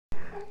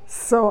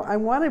So I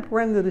wanted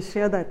Brenda to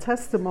share that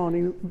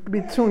testimony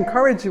to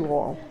encourage you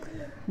all,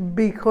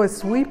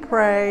 because we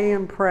pray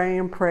and pray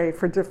and pray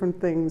for different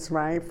things,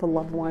 right? For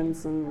loved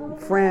ones and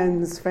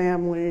friends,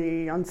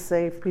 family,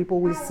 unsafe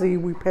people we see,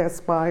 we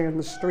pass by on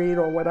the street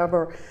or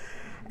whatever.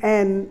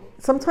 And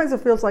sometimes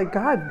it feels like,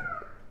 God,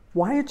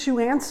 why aren't you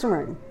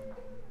answering?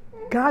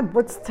 God,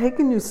 what's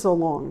taking you so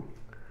long?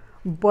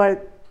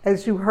 But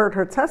as you heard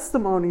her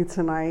testimony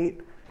tonight,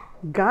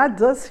 God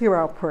does hear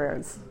our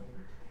prayers.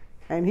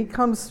 And he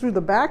comes through the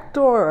back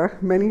door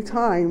many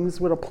times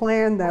with a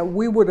plan that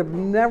we would have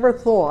never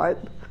thought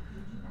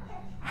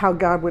how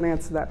God would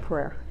answer that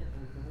prayer.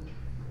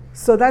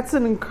 So that's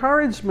an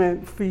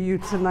encouragement for you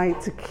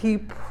tonight to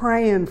keep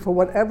praying for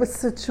whatever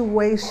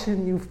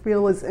situation you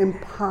feel is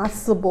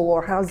impossible,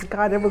 or how's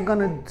God ever going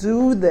to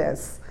do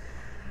this.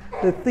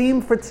 The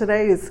theme for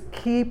today is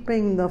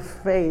keeping the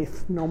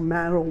faith no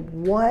matter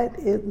what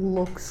it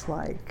looks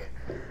like.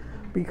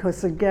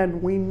 Because again,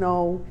 we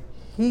know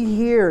he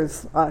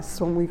hears us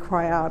when we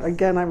cry out.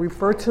 Again, I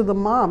refer to the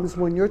moms.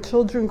 When your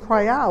children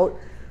cry out,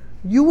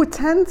 you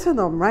attend to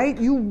them, right?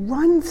 You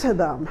run to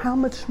them. How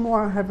much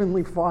more our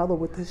Heavenly Father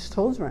with his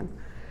children?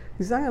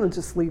 He's not going to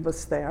just leave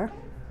us there,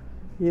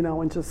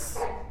 and just,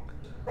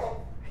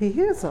 he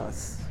hears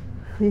us.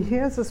 He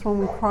hears us when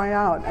we cry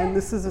out. And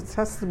this is a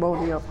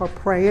testimony of her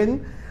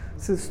praying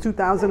since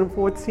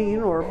 2014,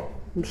 or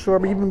I'm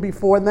sure even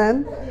before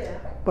then.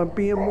 But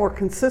being more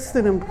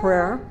consistent in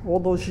prayer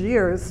all those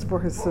years for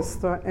his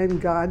sister,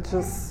 and God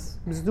just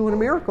was doing a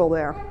miracle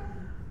there.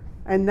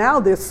 And now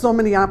there's so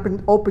many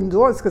open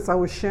doors, because I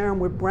was sharing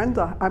with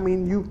Brenda. I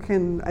mean, you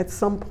can at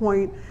some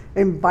point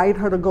invite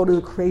her to go to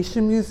the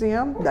Creation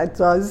Museum that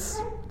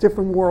does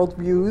different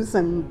worldviews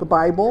and the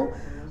Bible.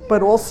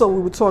 But also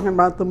we were talking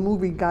about the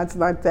movie God's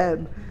Not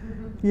Dead.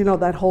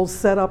 That whole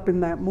setup in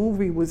that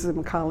movie was in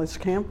a college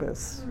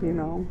campus,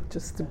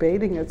 just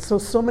debating it.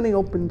 So many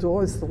open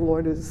doors the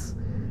Lord is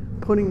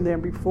putting there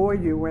before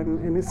you,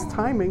 and in his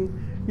timing,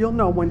 you'll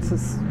know when to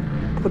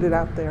put it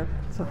out there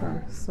to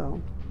her.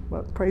 So,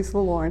 but praise the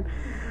Lord.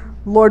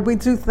 Lord, we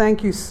do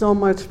thank you so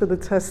much for the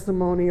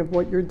testimony of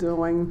what you're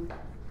doing.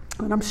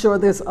 And I'm sure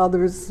there's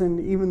others, and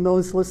even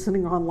those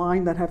listening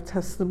online, that have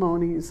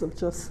testimonies of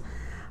just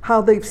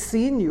how they've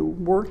seen you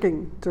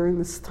working during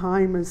this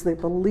time as they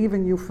believe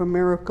in you for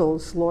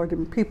miracles, Lord,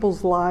 in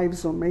people's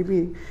lives, or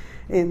maybe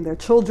in their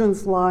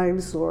children's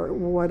lives, or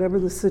whatever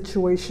the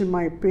situation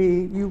might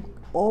be. You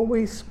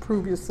always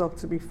prove yourself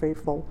to be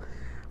faithful.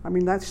 I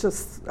mean, that's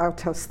just our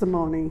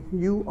testimony.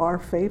 You are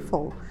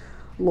faithful,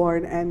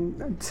 Lord.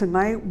 And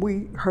tonight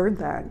we heard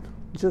that,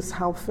 just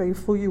how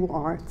faithful you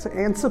are to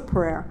answer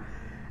prayer.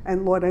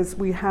 And Lord, as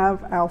we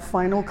have our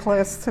final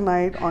class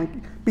tonight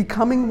on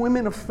becoming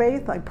women of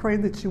faith, I pray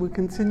that you would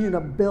continue to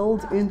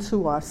build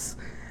into us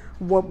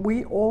what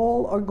we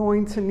all are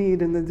going to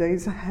need in the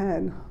days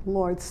ahead,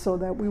 Lord, so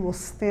that we will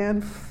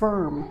stand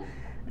firm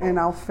in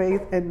our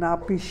faith and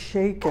not be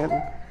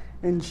shaken.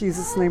 In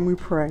Jesus' name we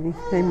pray.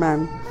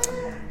 Amen.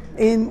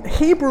 In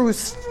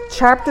Hebrews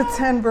chapter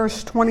 10,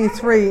 verse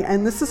 23,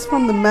 and this is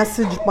from the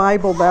Message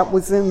Bible that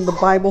was in the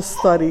Bible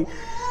study,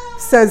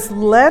 says,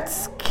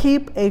 let's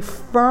keep a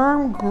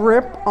firm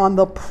grip on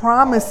the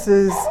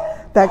promises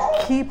that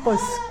keep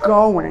us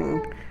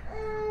going.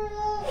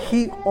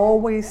 He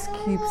always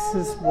keeps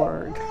his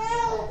word.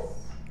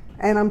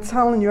 And I'm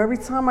telling you, every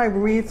time I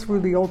read through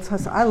the Old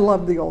Testament, I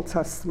love the Old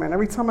Testament.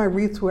 Every time I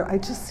read through it, I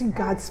just see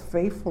God's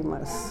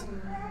faithfulness.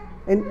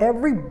 In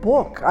every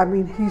book, I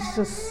mean,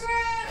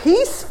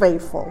 he's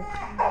faithful.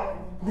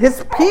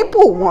 His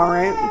people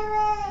weren't,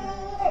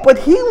 but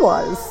he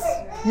was.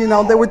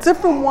 There were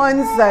different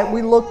ones that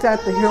we looked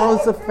at, the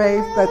heroes of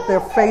faith, that their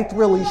faith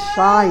really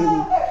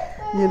shined.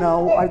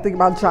 I think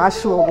about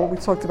Joshua, what we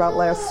talked about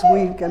last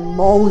week, and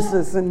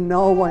Moses and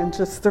Noah, and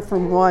just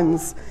different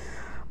ones.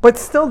 But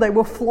still, they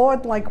were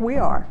flawed like we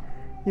are.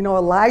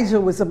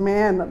 Elijah was a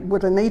man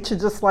with a nature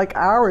just like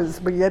ours,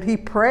 but yet he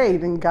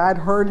prayed and God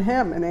heard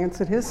him and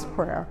answered his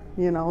prayer,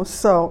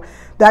 So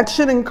that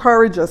should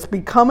encourage us.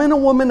 Becoming a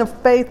woman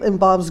of faith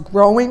involves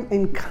growing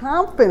in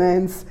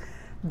confidence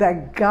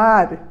that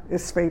God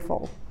is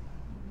faithful.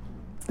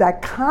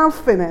 That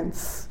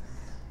confidence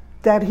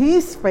that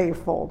he's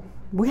faithful.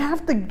 We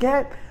have to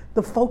get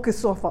the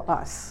focus off of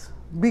us,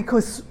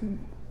 because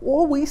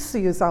all we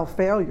see is our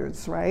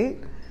failures, right?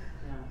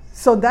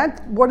 So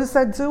what does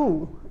that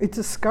do? It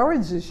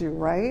discourages you,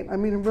 right? I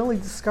mean, it really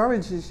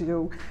discourages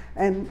you.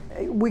 And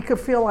we could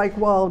feel like,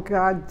 well,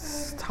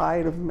 God's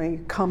tired of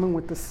me coming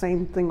with the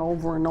same thing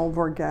over and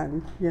over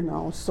again,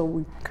 so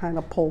we kind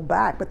of pull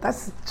back. But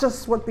that's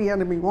just what the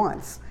enemy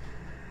wants.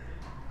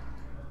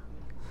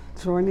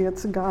 Draw near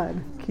to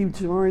God. Keep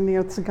drawing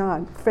near to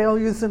God.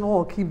 Failures and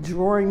all, keep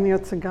drawing near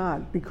to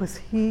God, because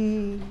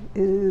he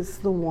is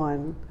the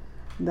one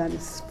that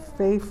is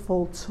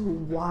faithful to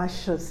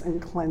wash us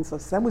and cleanse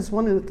us. That was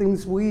one of the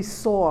things we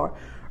saw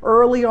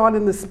early on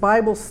in this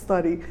Bible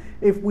study.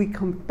 If we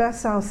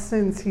confess our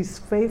sins, he's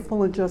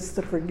faithful and just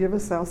to forgive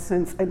us our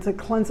sins and to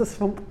cleanse us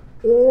from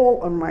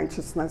all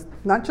unrighteousness,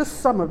 not just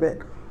some of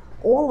it,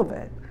 all of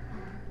it.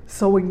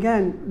 So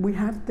again, we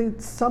have to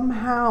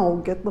somehow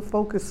get the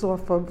focus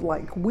off of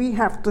like, we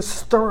have to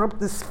stir up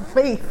this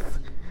faith,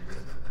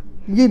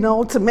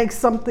 to make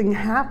something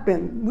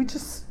happen. We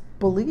just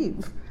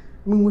believe.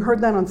 I mean, we heard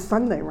that on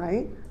Sunday,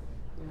 right?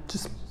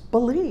 Just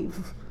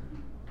believe.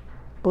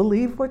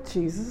 Believe what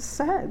Jesus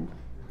said.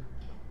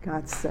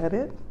 God said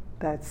it.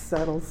 That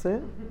settles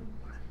it.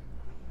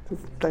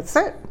 That's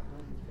it.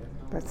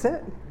 That's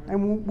it.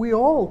 And we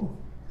all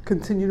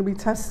continue to be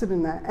tested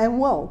in that, and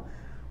will.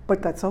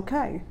 But that's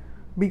okay,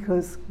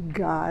 because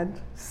God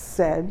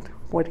said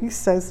what he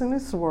says in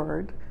his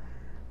word,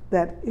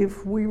 that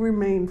if we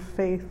remain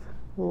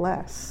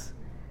faithless,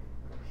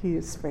 he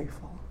is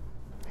faithful.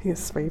 He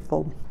is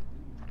faithful.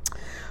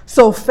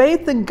 So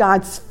faith in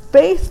God's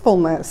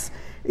faithfulness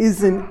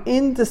is an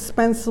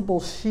indispensable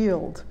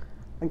shield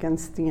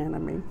against the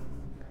enemy.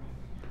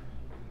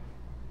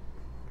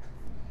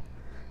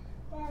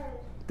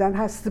 That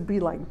has to be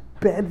like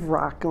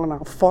bedrock on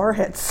our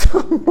forehead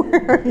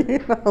somewhere,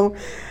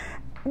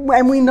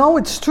 And we know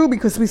it's true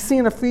because we see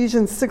in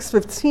Ephesians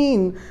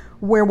 6:15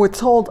 where we're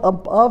told,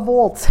 above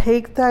all,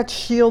 take that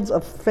shield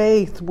of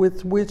faith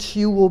with which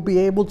you will be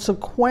able to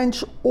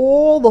quench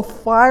all the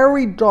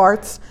fiery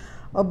darts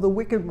of the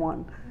wicked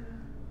one.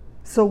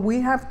 So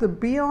we have to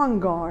be on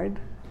guard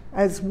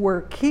as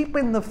we're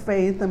keeping the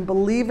faith and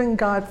believing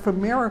God for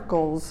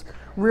miracles.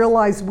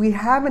 Realize we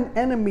have an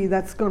enemy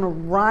that's going to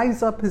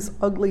rise up his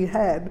ugly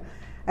head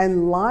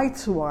and lie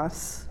to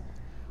us.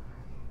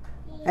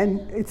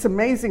 And it's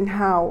amazing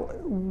how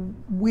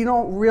we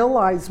don't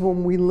realize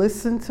when we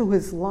listen to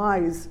his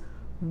lies,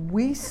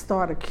 we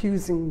start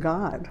accusing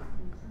God.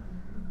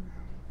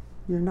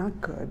 You're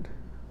not good.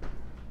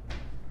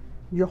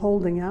 You're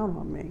holding out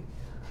on me.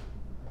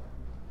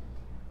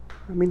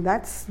 I mean,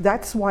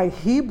 that's why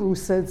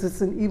Hebrews says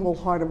it's an evil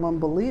heart of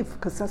unbelief,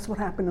 because that's what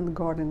happened in the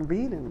Garden of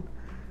Eden.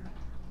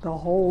 The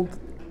whole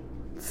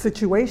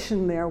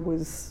situation there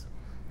was,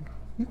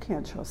 you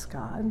can't trust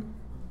God.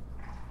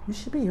 You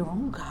should be your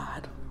own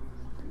God.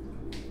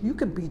 You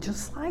could be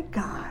just like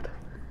God.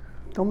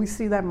 Don't we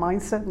see that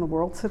mindset in the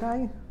world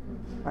today?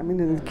 I mean,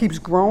 it keeps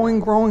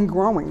growing.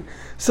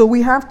 So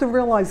we have to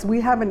realize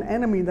we have an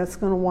enemy that's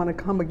going to want to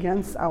come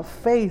against our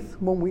faith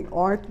when we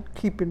aren't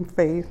keeping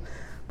faith.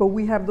 But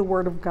we have the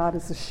Word of God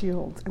as a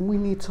shield, and we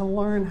need to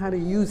learn how to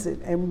use it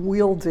and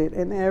wield it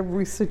in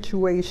every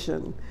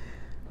situation.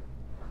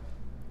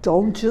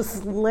 Don't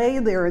just lay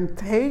there and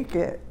take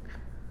it.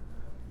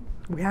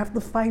 We have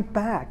to fight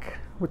back.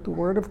 With the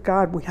Word of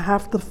God, we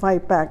have to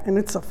fight back, and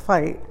it's a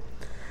fight.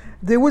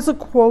 There was a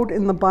quote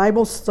in the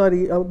Bible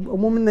study, a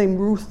woman named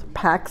Ruth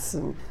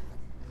Paxson,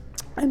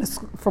 and it's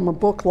from a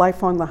book,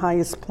 Life on the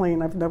Highest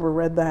Plane. I've never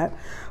read that,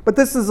 but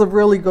this is a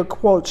really good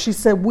quote. She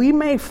said, "We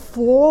may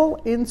fall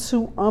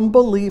into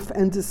unbelief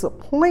and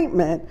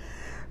disappointment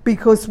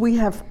because we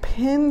have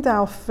pinned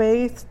our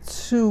faith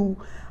to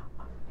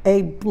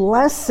a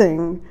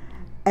blessing,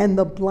 and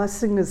the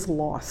blessing is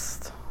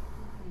lost.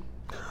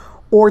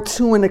 Or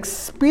to an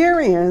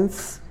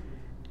experience,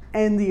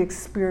 and the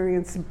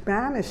experience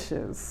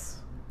vanishes."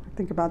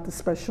 Think about the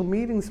special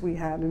meetings we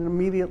had, and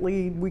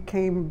immediately we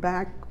came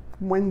back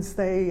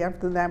Wednesday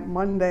after that,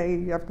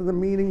 Monday after the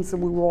meetings,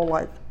 and we were all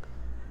like,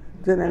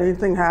 did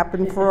anything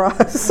happen for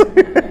us?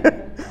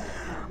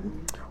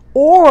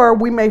 Or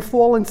we may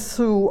fall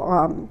into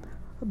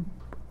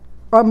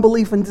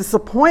unbelief and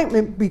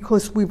disappointment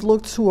because we've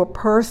looked to a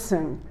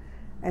person,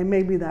 and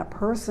maybe that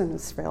person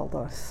has failed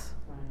us.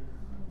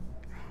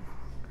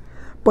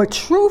 But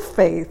true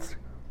faith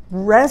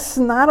rests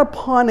not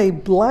upon a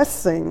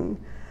blessing,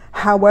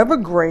 however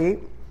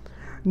great,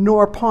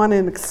 nor upon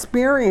an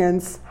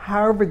experience,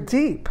 however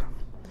deep,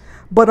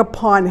 but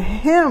upon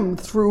him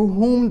through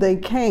whom they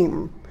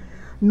came.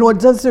 Nor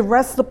does it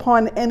rest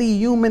upon any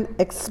human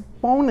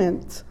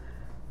exponent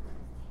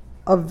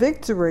of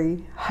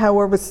victory,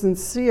 however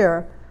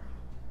sincere,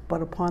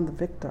 but upon the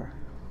victor.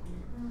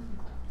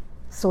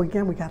 So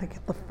again, we got to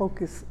get the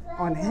focus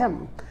on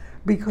him,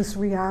 because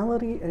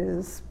reality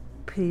is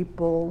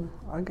people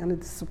are going to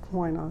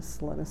disappoint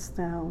us, let us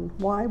down.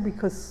 Why?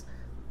 Because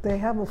they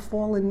have a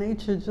fallen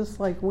nature just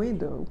like we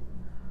do.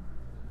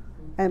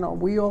 And are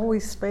we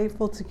always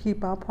faithful to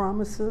keep our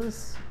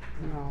promises?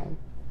 No.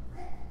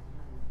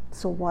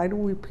 So why do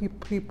we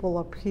keep people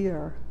up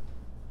here?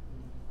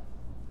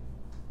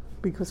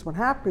 Because what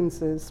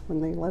happens is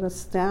when they let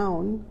us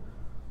down,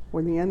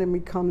 when the enemy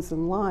comes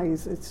and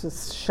lies, it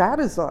just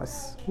shatters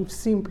us. We've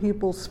seen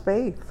people's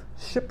faith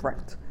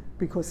shipwrecked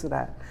because of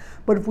that.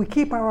 But if we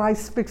keep our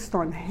eyes fixed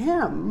on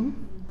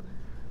him,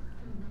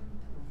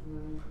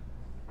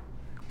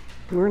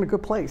 we're in a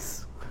good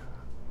place.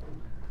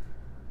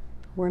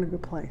 We're in a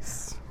good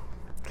place.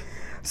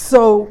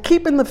 So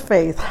keeping the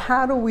faith,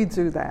 how do we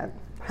do that?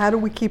 How do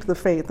we keep the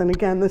faith? And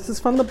again, this is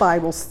from the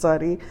Bible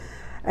study,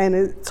 and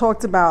it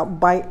talked about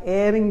by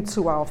adding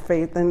to our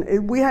faith.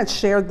 And we had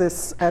shared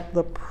this at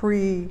the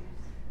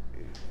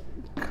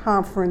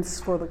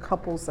pre-conference for the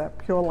couples at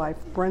Pure Life.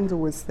 Brenda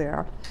was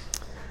there.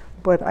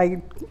 But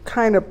I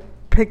kind of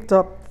picked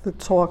up the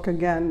talk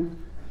again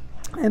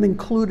and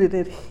included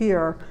it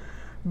here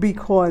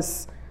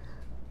because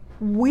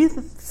we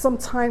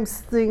sometimes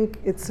think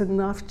it's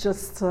enough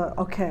just to,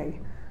 okay,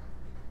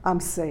 I'm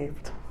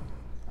saved.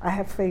 I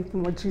have faith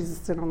in what Jesus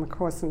did on the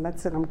cross, and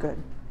that's it, I'm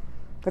good.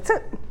 That's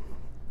it.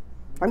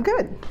 I'm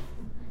good.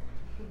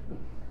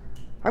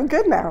 I'm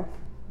good now.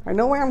 I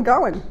know where I'm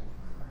going.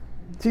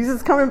 Jesus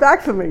is coming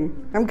back for me.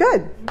 I'm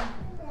good.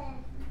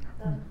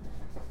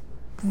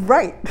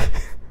 Right.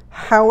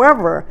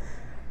 However,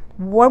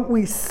 what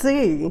we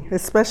see,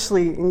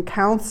 especially in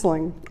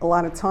counseling, a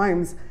lot of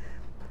times,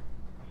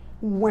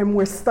 when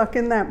we're stuck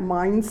in that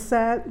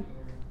mindset,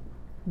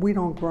 we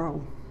don't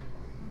grow.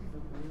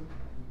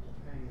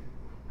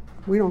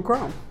 We don't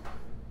grow.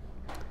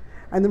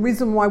 And the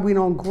reason why we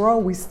don't grow,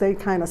 we stay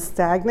kind of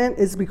stagnant,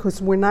 is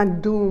because we're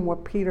not doing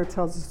what Peter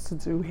tells us to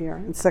do here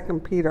in 2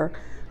 Peter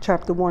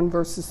chapter 1,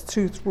 verses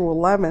 2 through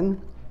 11.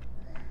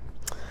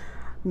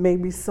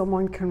 Maybe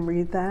someone can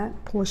read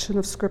that portion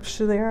of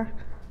scripture there.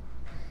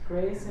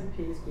 Grace and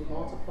peace be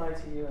multiplied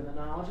to you in the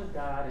knowledge of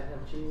God and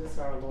of Jesus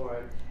our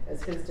Lord,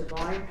 as his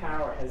divine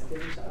power has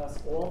given to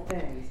us all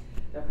things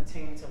that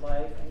pertain to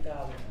life and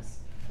godliness,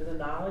 to the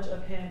knowledge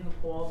of him who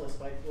calls us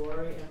by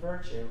glory and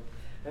virtue,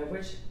 by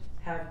which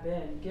have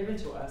been given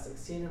to us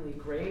exceedingly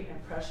great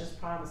and precious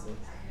promises,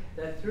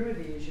 that through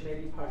these you may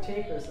be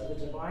partakers of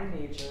the divine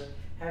nature,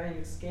 having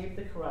escaped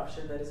the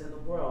corruption that is in the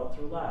world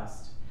through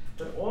lust.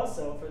 But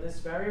also, for this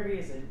very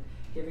reason,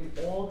 giving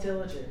all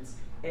diligence,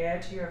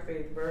 add to your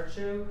faith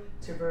virtue,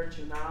 to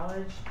virtue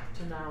knowledge,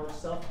 to knowledge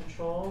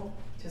self-control,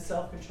 to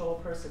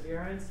self-control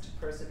perseverance, to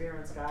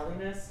perseverance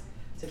godliness,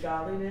 to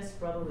godliness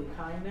brotherly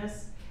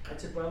kindness, and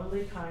to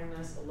brotherly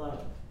kindness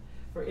love.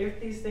 For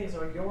if these things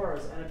are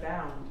yours and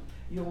abound,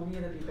 you will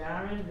neither be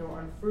barren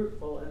nor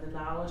unfruitful in the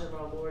knowledge of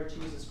our Lord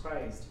Jesus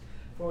Christ.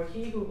 For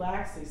he who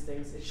lacks these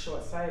things is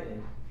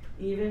short-sighted,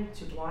 even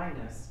to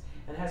blindness,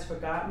 and has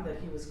forgotten that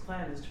he was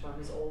cleansed from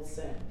his old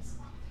sins.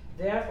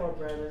 Therefore,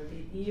 brethren,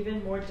 be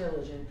even more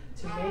diligent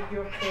to make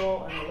your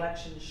call and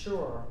election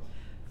sure.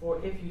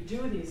 For if you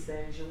do these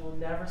things, you will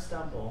never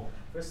stumble.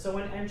 For so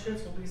an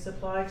entrance will be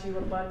supplied to you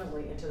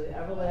abundantly into the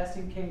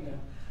everlasting kingdom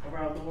of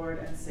our Lord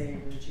and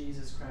Savior,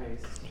 Jesus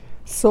Christ.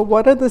 So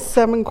what are the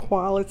 7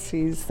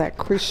 qualities that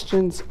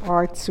Christians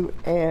are to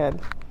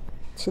add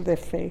to their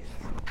faith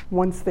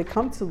once they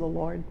come to the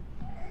Lord?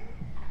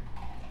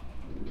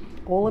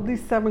 All of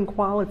these 7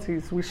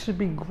 qualities we should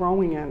be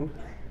growing in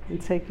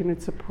and taking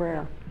it to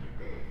prayer.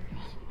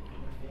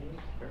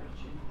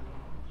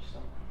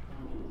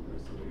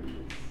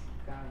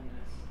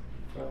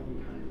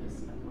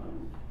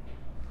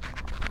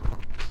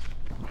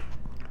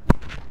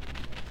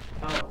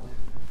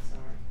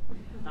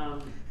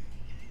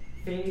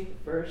 Faith,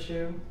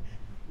 virtue,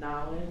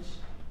 knowledge,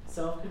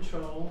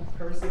 self-control,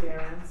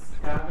 perseverance,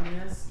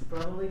 godliness,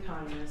 brotherly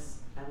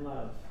kindness, and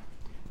love.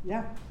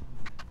 Yeah.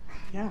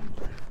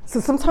 So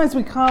sometimes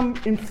we come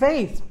in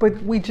faith,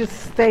 but we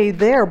just stay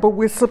there. But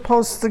we're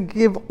supposed to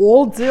give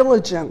all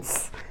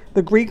diligence.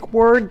 The Greek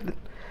word,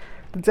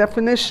 the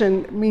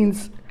definition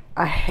means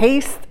a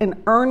haste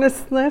and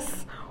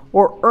earnestness,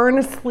 or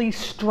earnestly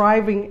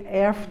striving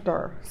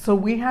after. So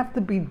we have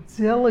to be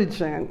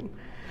diligent.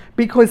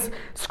 Because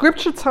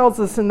Scripture tells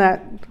us in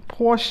that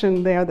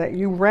portion there that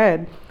you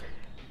read,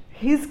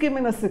 He's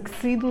given us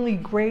exceedingly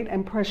great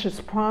and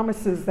precious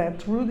promises, that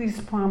through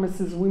these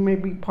promises we may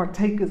be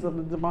partakers of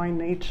the divine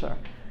nature.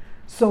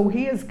 So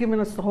He has given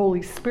us the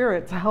Holy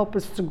Spirit to help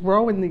us to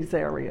grow in these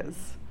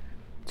areas,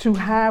 to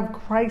have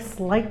Christ's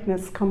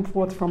likeness come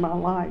forth from our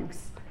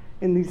lives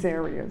in these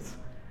areas.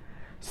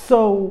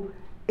 So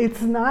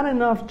it's not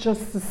enough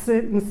just to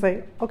sit and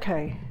say,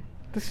 okay,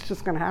 this is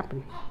just going to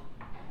happen.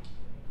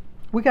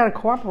 We got to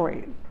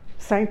cooperate.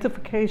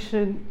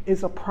 Sanctification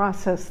is a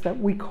process that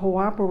we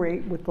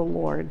cooperate with the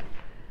Lord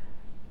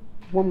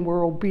when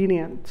we're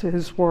obedient to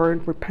His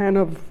word, repent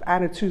of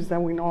attitudes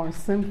that we know are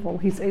sinful.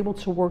 He's able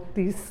to work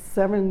these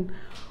 7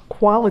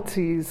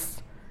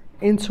 qualities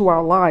into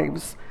our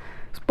lives,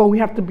 but we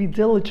have to be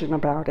diligent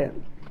about it.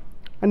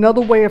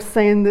 Another way of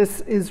saying this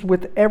is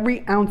with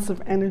every ounce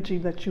of energy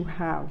that you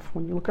have.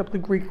 When you look up the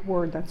Greek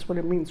word, that's what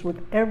it means.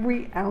 With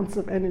every ounce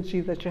of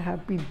energy that you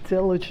have, be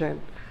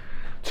diligent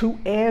to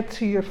add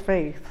to your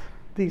faith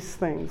these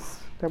things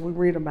that we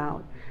read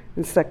about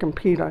in 2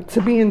 Peter.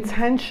 To be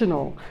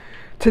intentional,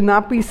 to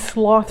not be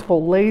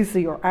slothful,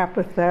 lazy, or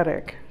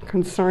apathetic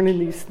concerning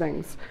these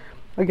things.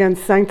 Again,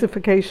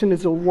 sanctification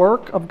is a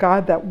work of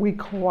God that we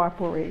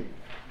cooperate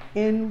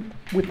in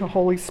with the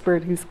Holy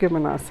Spirit He's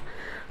given us.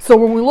 So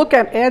when we look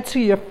at add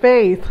to your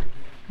faith,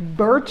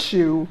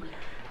 virtue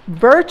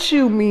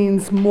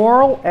means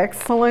moral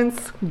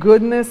excellence,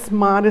 goodness,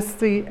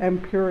 modesty,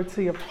 and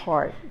purity of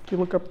heart. If you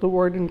look up the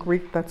word in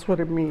Greek, that's what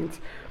it means.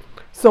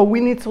 So we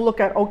need to look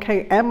at,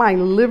 okay, am I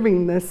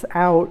living this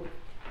out,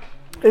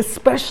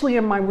 especially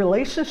in my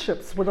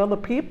relationships with other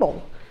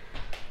people?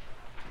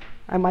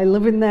 Am I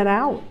living that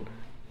out?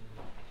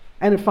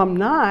 And if I'm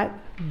not,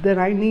 then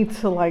I need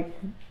to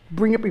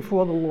bring it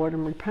before the Lord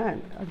and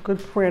repent. A good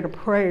prayer to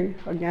pray,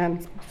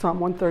 again, Psalm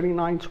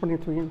 139,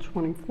 23 and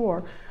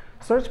 24.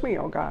 Search me,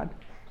 O God.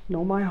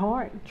 Know my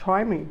heart.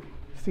 Try me.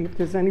 See if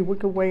there's any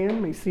wicked way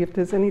in me. See if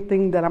there's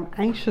anything that I'm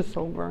anxious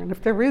over. And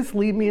if there is,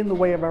 lead me in the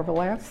way of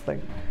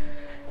everlasting.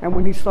 And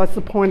when he starts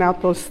to point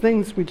out those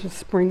things, we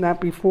just bring that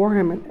before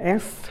him and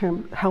ask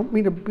him, help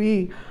me to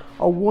be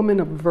a woman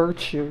of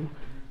virtue,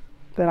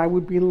 that I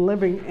would be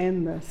living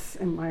in this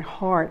in my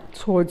heart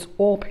towards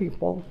all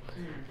people.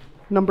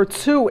 Number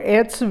 2,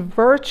 add to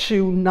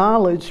virtue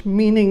knowledge,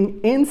 meaning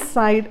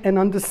insight and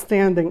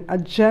understanding, a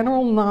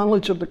general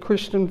knowledge of the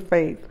Christian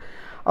faith,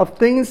 of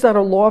things that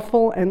are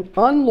lawful and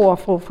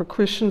unlawful for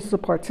Christians to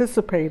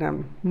participate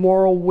in,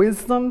 moral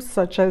wisdom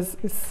such as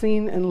is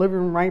seen in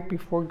living right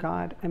before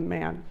God and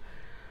man.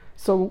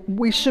 So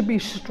we should be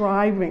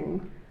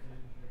striving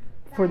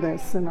for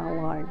this in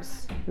our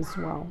lives as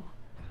well.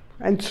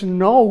 And to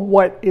know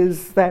what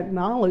is that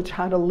knowledge,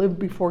 how to live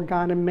before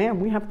God and man,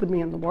 we have to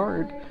be in the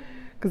Word.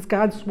 Because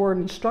God's Word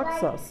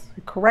instructs us,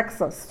 it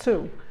corrects us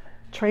too,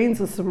 trains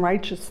us in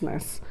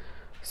righteousness.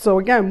 So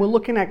again, we're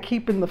looking at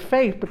keeping the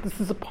faith, but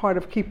this is a part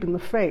of keeping the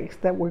faith,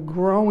 that we're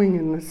growing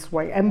in this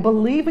way. And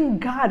believing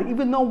God,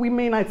 even though we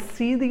may not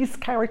see these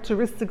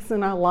characteristics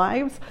in our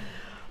lives,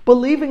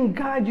 believing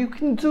God, you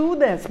can do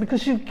this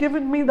because you've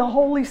given me the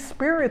Holy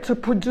Spirit to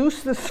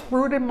produce this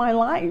fruit in my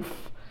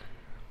life.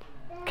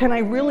 Can I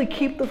really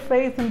keep the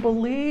faith and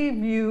believe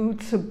you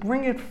to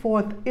bring it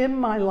forth in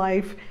my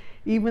life,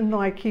 even though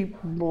I keep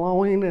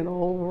blowing it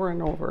over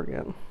and over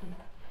again?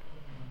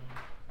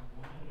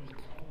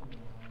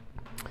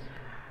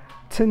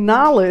 To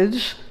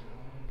knowledge,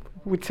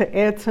 to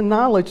add to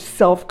knowledge,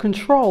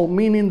 self-control,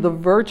 meaning the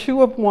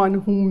virtue of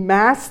one who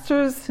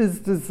masters his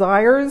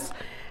desires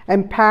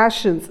and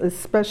passions,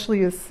 especially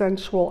his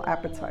sensual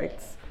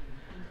appetites.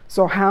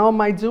 So how am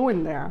I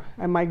doing there?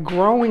 Am I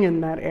growing in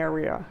that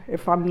area?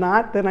 If I'm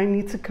not, then I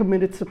need to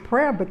commit it to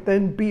prayer, but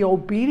then be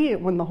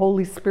obedient when the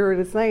Holy Spirit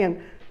is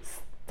saying,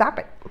 stop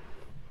it.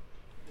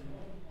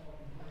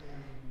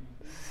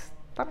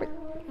 Stop it.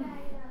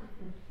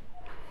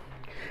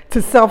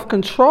 To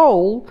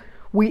self-control,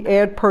 we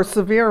add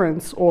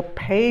perseverance or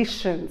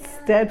patience,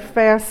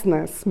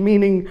 steadfastness,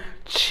 meaning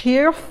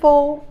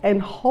cheerful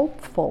and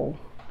hopeful.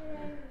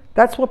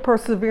 That's what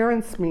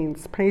perseverance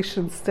means,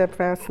 patience,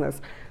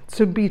 steadfastness.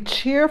 To be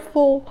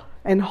cheerful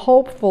and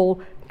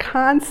hopeful,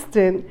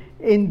 constant,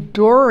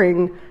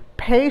 enduring,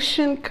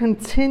 patient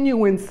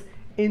continuance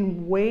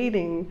in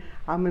waiting.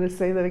 I'm going to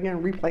say that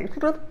again,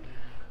 replay.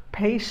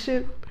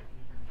 Patient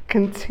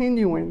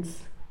continuance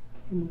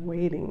in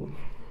waiting.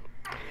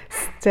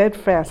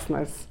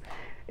 Steadfastness.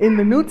 In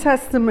the New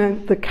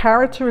Testament, the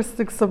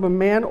characteristics of a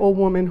man or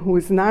woman who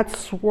is not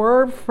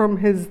swerved from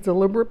his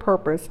deliberate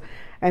purpose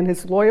and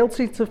his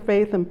loyalty to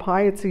faith and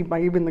piety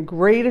by even the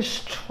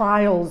greatest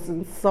trials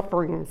and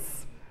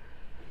sufferings.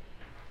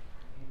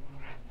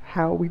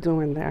 How are we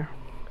doing there?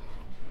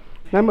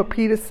 Remember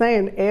Peter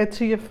saying, add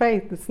to your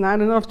faith. It's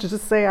not enough to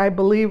just say, I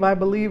believe, I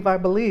believe, I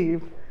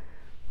believe.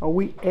 Are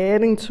we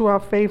adding to our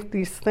faith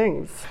these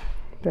things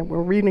that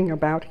we're reading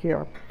about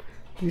here?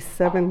 These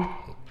 7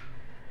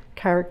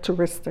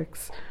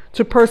 characteristics.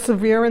 To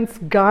perseverance,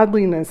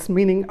 godliness,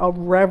 meaning of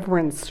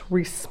reverence,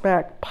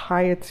 respect,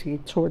 piety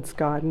towards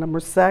God. Number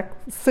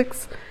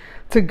 6,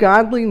 to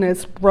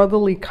godliness,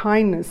 brotherly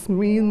kindness,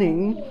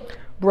 meaning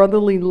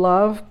brotherly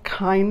love,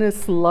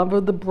 kindness, love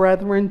of the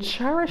brethren,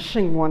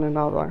 cherishing one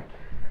another,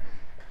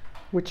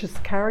 which is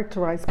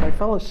characterized by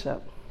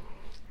fellowship.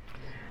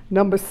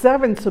 Number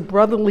 7, to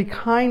brotherly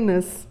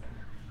kindness,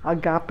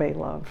 agape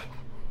love,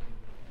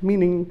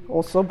 meaning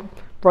also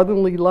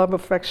brotherly love,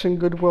 affection,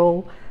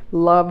 goodwill,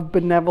 love,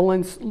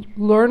 benevolence,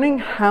 learning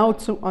how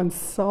to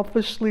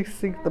unselfishly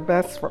seek the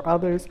best for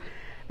others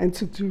and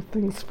to do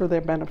things for their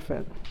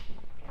benefit.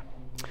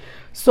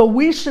 So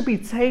we should be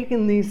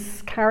taking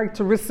these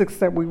characteristics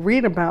that we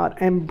read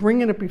about and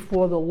bringing it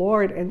before the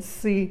Lord and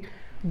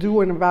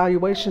do an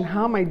evaluation.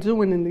 How am I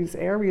doing in these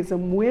areas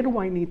and where do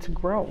I need to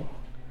grow?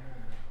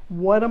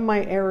 What are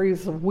my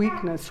areas of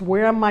weakness?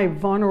 Where am I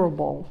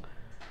vulnerable?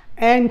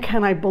 And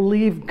can I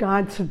believe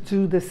God to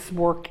do this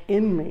work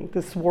in me,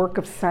 this work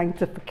of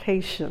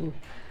sanctification,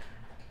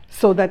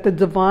 so that the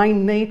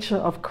divine nature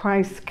of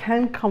Christ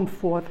can come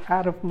forth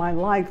out of my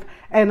life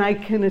and I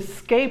can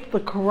escape the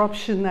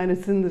corruption that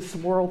is in this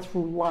world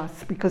through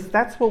lust? Because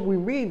that's what we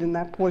read in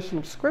that portion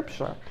of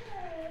Scripture.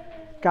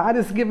 God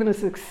has given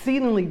us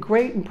exceedingly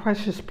great and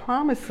precious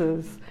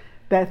promises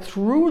that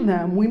through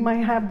them we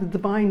might have the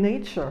divine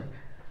nature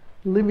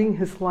living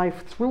his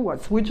life through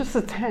us. We're just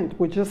a tent.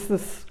 We're just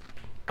this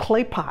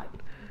clay pot.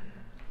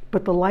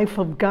 But the life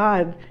of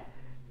God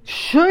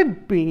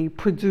should be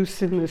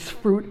producing this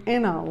fruit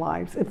in our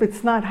lives. If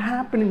it's not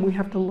happening, we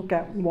have to look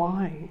at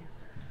why.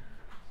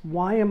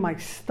 Why am I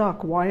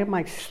stuck? Why am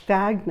I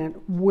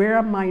stagnant? Where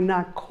am I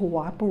not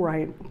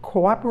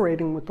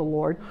cooperating with the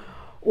Lord?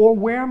 Or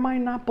where am I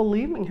not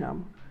believing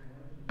him?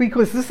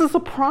 Because this is a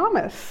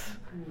promise.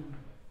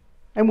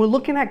 And we're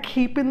looking at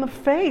keeping the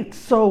faith.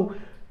 So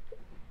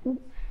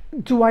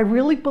do I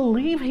really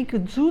believe he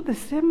could do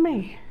this in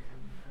me?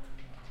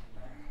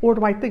 Or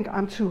do I think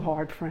I'm too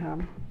hard for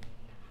him?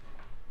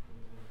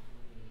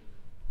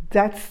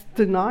 That's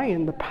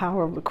denying the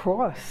power of the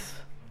cross.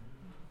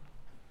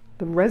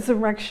 the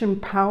resurrection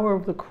power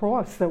of the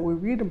cross that we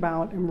read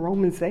about in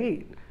Romans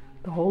 8,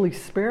 the Holy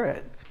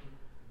Spirit,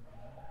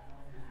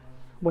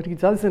 what he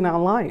does in our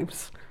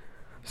lives.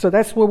 So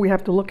that's where we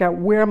have to look at,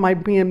 where am I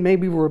being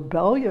maybe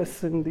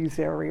rebellious in these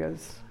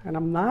areas, and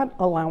I'm not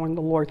allowing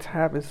the Lord to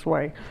have his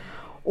way.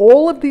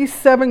 All of these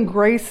 7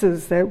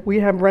 graces that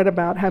we have read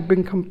about have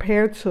been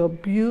compared to a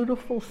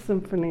beautiful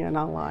symphony in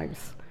our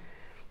lives.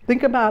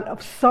 Think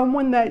about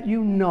someone that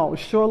you know.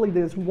 Surely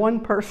there's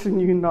one person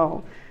you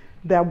know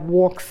that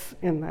walks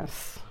in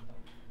this.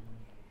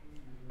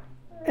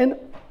 And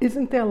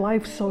isn't their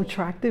life so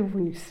attractive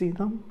when you see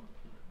them?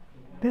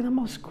 They're the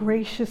most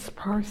gracious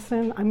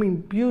person. I mean,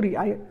 beauty.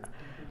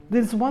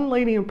 There's one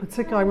lady in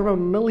particular, I remember,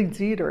 Millie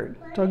Dieter,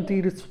 Doug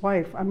Dieter's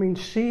wife. I mean,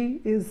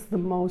 she is the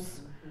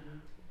most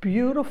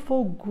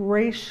beautiful,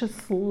 gracious,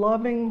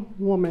 loving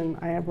woman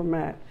I ever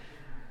met.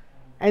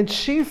 And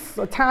she's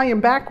Italian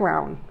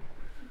background,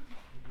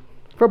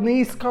 from the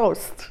East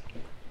Coast.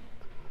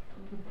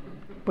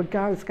 But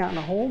God has gotten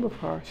a hold of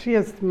her. She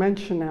has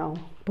dementia now,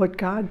 but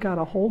God got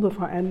a hold of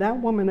her. And that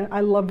woman, I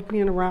loved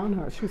being around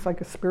her. She's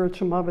like a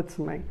spiritual mother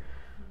to me.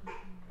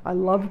 I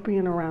love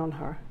being around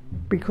her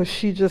because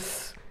she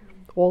just,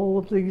 all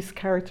of these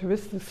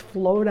characteristics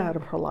flowed out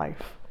of her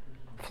life,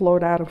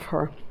 flowed out of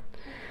her.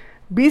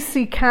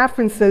 B.C.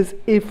 Catherine says,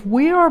 if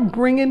we are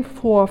bringing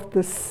forth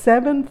the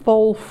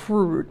 7-fold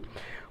fruit,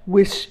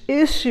 which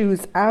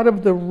issues out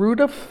of the root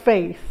of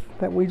faith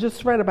that we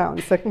just read about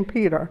in 2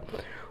 Peter,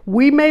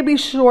 we may be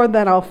sure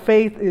that our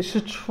faith is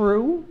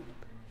true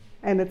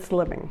and it's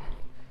living.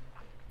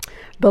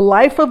 The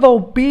life of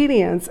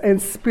obedience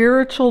and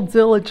spiritual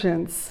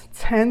diligence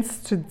tends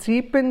to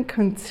deepen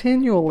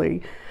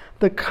continually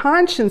the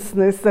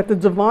consciousness that the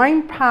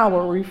divine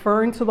power,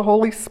 referring to the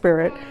Holy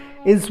Spirit,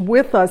 is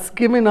with us,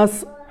 giving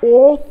us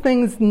all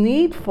things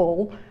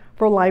needful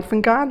for life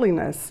and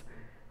godliness,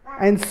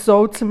 and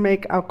so to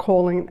make our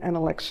calling and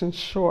election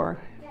sure.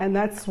 And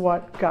that's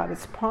what God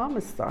has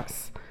promised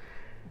us,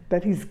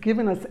 that he's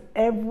given us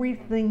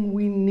everything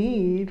we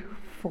need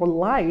for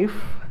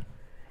life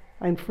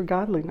and for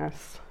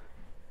godliness.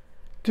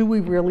 Do we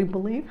really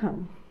believe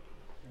him?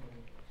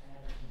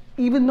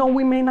 Even though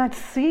we may not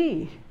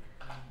see,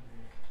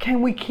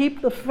 can we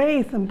keep the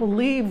faith and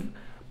believe,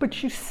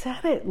 but you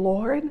said it,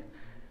 Lord.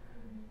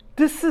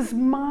 This is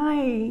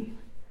my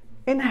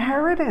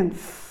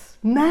inheritance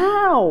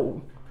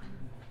now.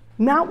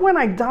 Not when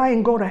I die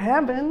and go to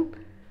heaven.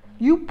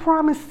 You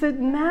promised it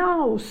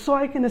now so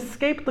I can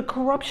escape the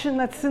corruption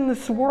that's in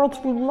this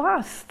world through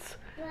lust.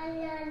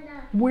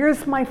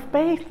 Where's my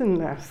faith in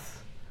this?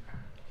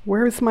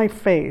 Where is my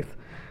faith?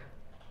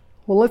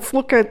 Well, let's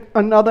look at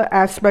another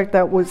aspect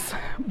that was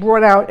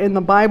brought out in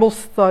the Bible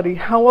study.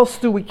 How else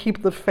do we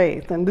keep the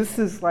faith? And this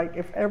is like,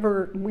 if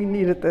ever we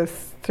needed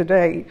this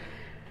today,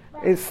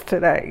 is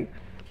today.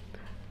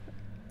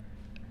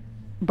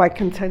 By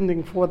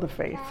contending for the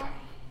faith.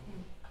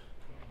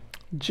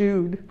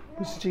 Jude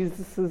was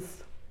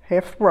Jesus'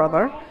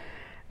 half-brother.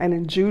 And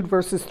in Jude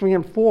verses 3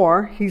 and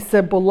 4, he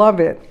said,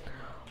 Beloved,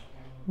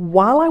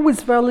 while I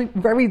was very,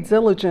 very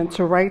diligent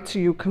to write to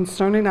you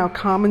concerning our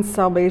common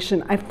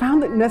salvation, I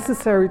found it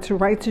necessary to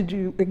write to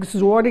you,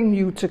 exhorting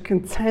you to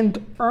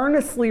contend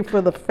earnestly for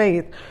the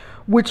faith,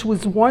 which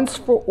was once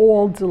for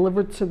all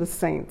delivered to the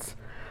saints.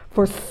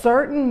 For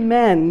certain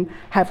men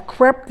have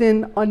crept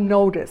in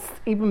unnoticed,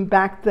 even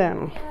back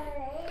then,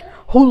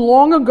 who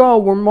long ago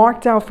were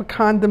marked out for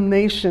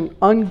condemnation,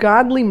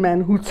 ungodly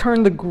men who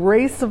turned the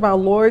grace of our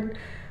Lord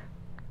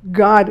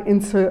God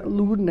into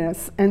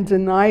lewdness and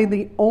deny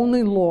the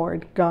only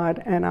Lord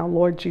God and our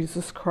Lord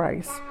Jesus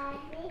Christ.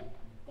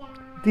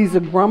 These are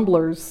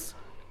grumblers,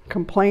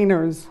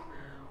 complainers,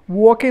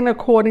 walking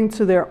according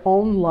to their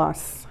own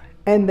lusts,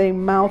 and they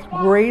mouth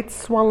great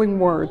swelling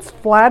words,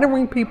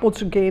 flattering people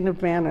to gain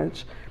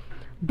advantage.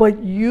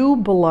 But you,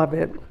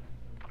 beloved,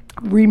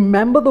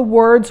 remember the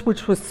words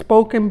which were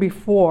spoken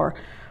before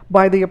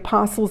by the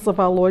apostles of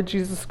our Lord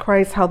Jesus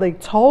Christ, how they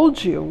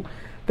told you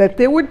that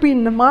there would be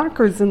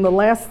mockers in the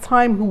last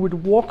time who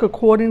would walk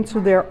according to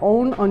their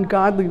own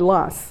ungodly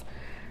lusts.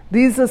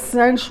 These are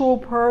sensual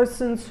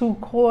persons who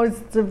cause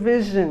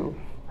division,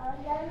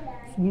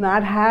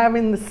 not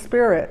having the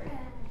Spirit.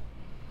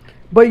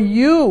 But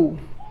you,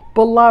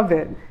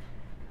 beloved,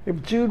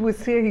 if Jude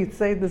was here, he'd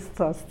say this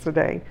to us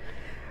today,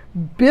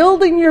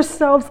 building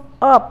yourselves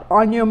up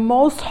on your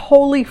most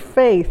holy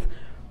faith,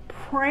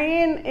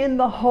 praying in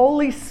the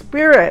Holy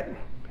Spirit,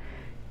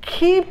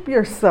 keep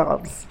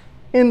yourselves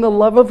in the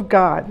love of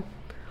God,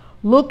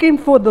 looking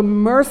for the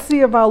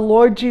mercy of our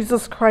Lord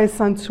Jesus Christ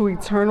unto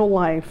eternal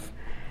life.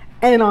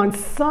 And on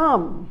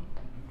some,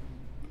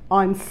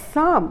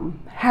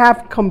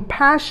 have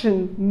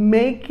compassion,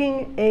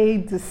 making a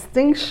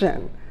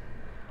distinction,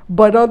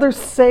 but others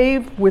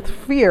save with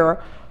fear,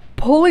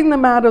 pulling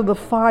them out of the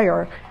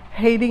fire,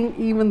 hating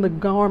even the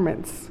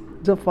garments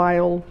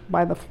defiled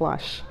by the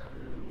flesh.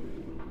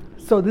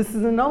 So this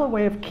is another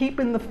way of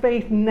keeping the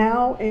faith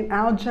now in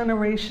our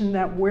generation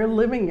that we're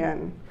living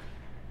in.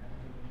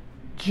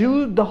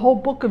 Jude, the whole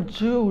book of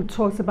Jude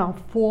talks about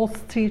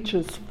false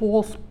teachers,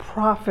 false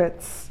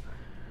prophets,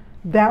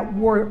 that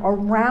were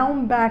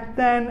around back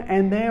then,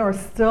 and they are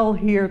still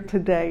here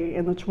today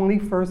in the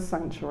 21st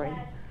century.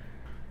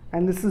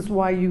 And this is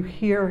why you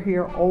hear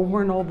here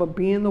over and over,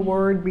 be in the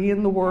Word, be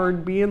in the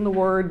Word, be in the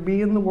Word,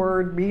 be in the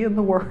Word, be in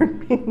the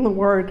Word, be in the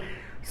Word,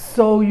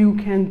 so you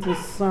can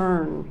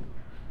discern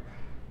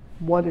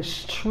what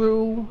is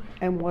true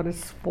and what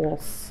is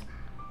false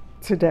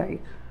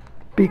today.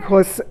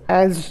 Because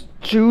as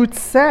Jude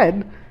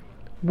said,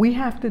 we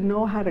have to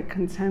know how to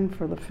contend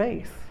for the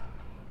faith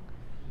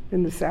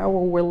in this hour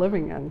we're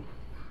living in.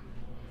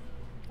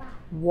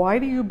 Why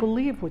do you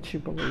believe what you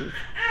believe?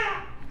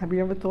 Have you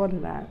ever thought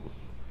of that?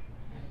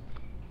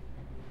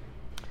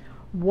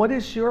 What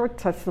is your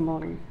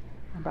testimony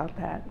about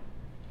that?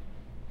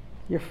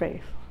 Your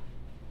faith?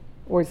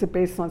 Or is it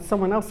based on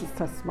someone else's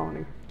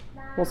testimony?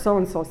 Well,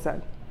 so-and-so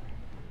said.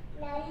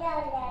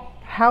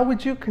 How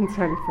would you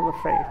contend for the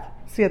faith?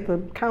 See, at the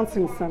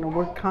counseling center,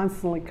 we're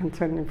constantly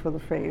contending for the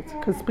faith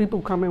because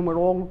people come in with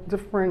all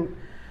different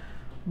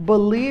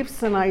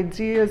beliefs and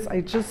ideas.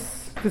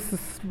 This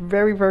is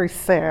very, very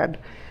sad.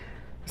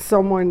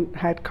 Someone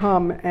had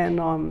come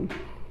and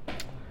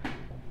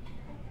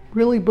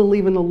really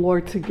believe in the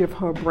Lord to give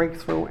her a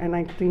breakthrough, and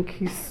I think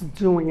he's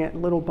doing it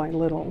little by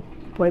little.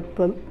 But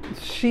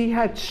she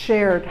had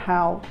shared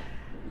how,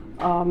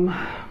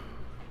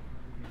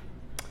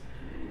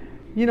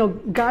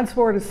 God's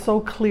word is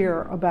so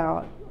clear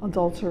about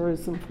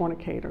adulterers and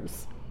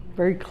fornicators.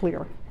 Very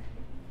clear.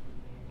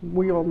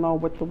 We all know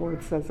what the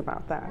word says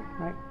about that,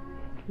 right?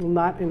 Will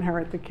not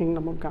inherit the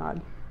kingdom of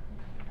God.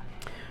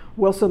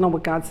 We also know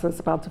what God says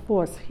about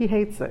divorce. He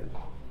hates it.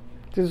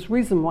 There's a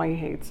reason why he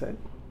hates it.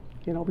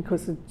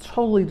 Because it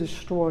totally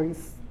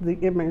destroys the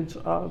image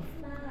of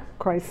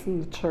Christ in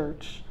the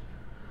church.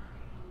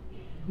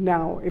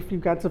 Now, if you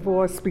got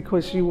divorced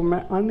because you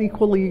were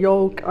unequally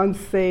yoked,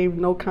 unsaved,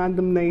 no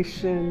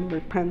condemnation,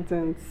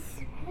 repentance.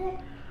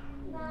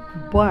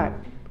 But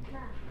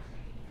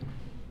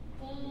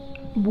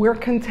we're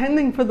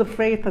contending for the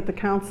faith at the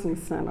counseling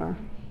center,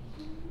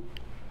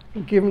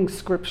 giving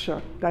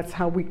scripture. That's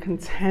how we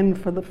contend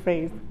for the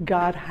faith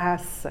God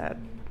has said.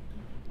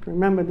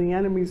 Remember, the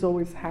enemy's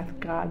always hath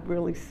God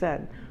really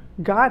said.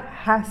 God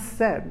has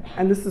said,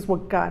 and this is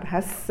what God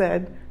has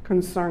said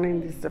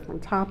concerning these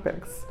different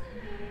topics.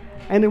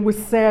 And it was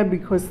sad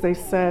because they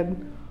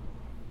said,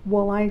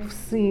 well, I've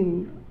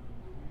seen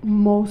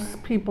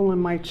most people in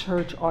my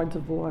church are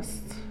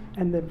divorced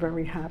and they're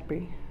very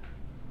happy.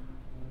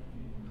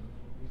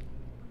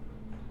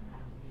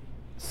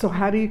 So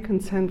how do you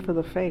contend for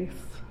the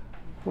faith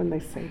when they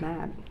say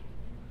that?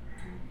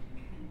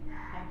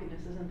 Happiness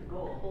isn't the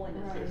goal,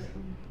 holiness is.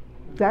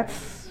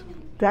 That's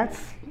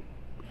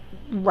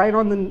right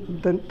on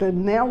the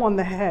nail on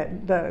the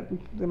head.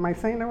 Am I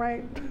saying it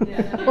right?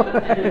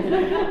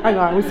 Yeah. I know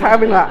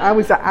I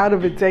was out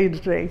of a day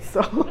today,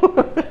 so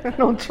I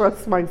don't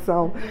trust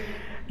myself.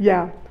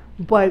 Yeah,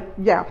 but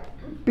yeah,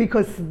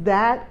 because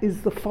that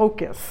is the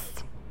focus.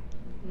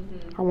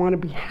 Mm-hmm. I want to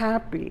be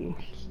happy.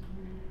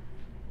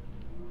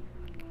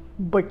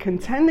 But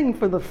contending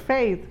for the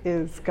faith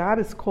is God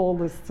has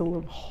called us to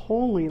live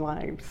holy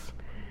lives.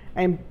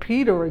 And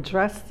Peter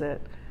addressed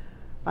it.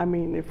 I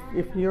mean,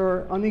 if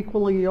you're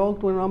unequally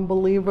yoked with an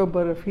unbeliever,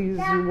 but if he's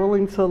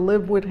willing to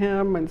live with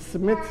him and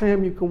submit to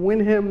him, you can win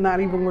him, not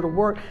even with a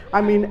word.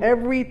 I mean,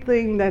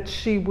 everything that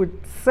she would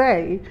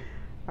say,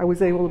 I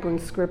was able to bring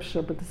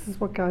scripture, but this is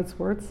what God's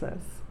word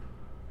says.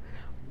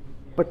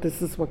 But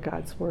this is what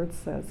God's word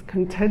says.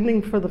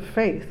 Contending for the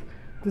faith,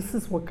 this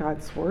is what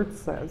God's word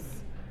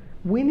says.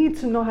 We need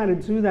to know how to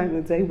do that in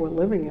the day we're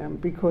living in,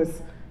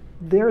 because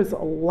there's a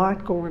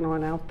lot going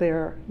on out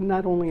there,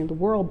 not only in the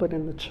world, but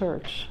in the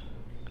church.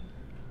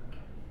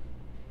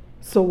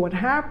 So what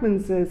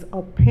happens is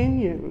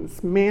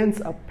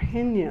man's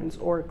opinions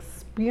or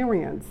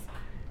experience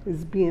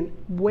is being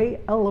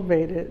way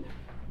elevated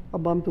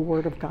above the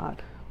Word of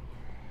God.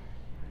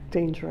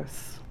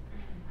 Dangerous.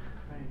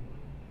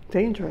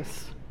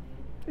 Dangerous.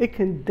 It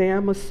can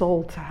damn a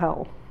soul to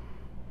hell.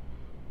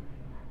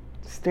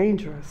 It's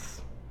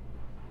dangerous.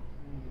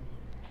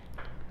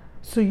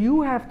 So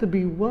you have to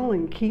be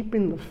willing,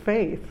 keeping the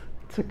faith,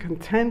 to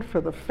contend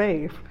for the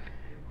faith,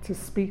 to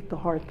speak the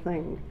hard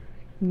thing,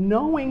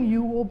 knowing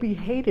you will be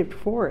hated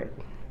for it.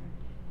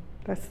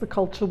 That's the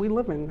culture we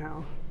live in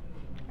now.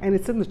 And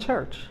it's in the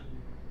church.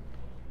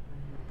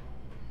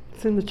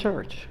 It's in the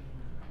church.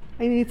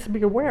 And you need to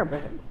be aware of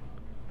it.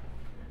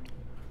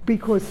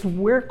 Because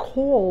we're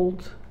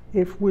called,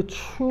 if we're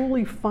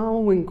truly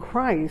following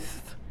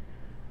Christ,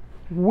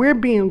 we're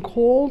being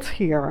called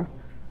here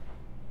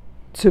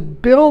to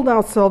build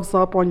ourselves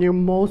up on your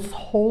most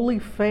holy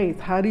faith.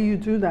 How do you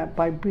do that?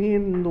 By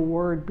being in the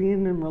Word,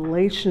 being in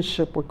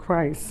relationship with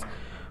Christ.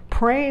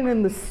 Praying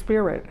in the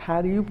Spirit.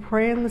 How do you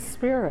pray in the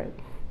Spirit?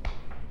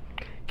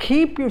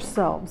 Keep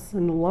yourselves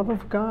in the love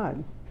of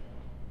God.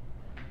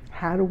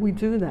 How do we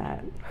do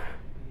that?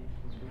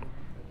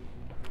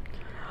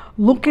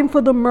 Looking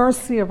for the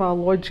mercy of our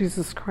Lord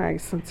Jesus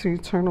Christ unto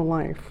eternal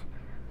life.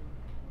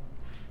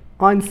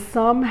 On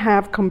some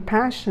have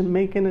compassion,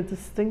 making a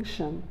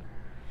distinction.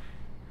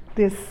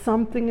 There's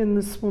something in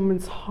this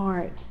woman's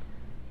heart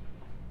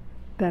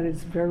that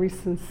is very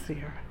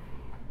sincere.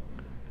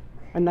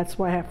 And that's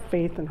why I have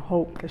faith and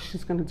hope that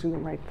she's going to do the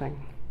right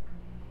thing.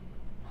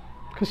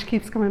 Because she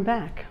keeps coming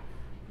back.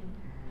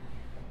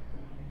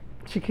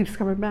 She keeps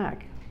coming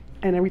back.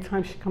 And every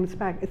time she comes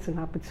back, it's an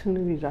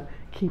opportunity to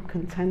keep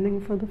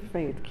contending for the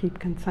faith, keep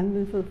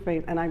contending for the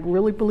faith. And I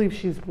really believe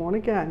she's born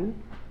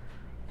again.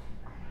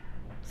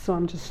 So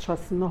I'm just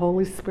trusting the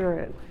Holy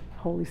Spirit.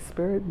 Holy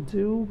Spirit,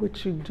 do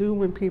what you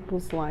do in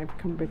people's life,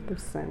 convict of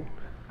sin,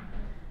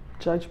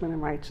 judgment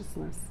and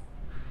righteousness,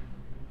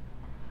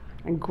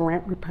 and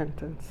grant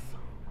repentance.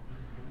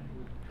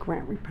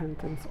 Grant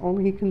repentance.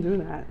 Only He can do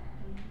that.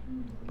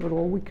 But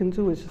all we can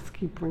do is just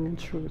keep bringing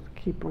truth,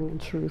 keep bringing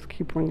truth,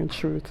 keep bringing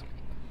truth.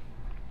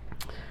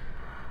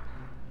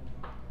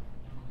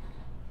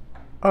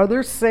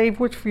 Others save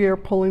with fear,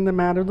 pulling them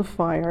out of the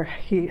fire,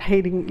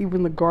 hating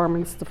even the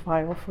garments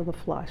defiled for the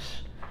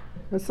flesh.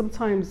 And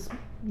sometimes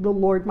the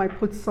Lord might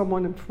put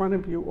someone in front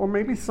of you, or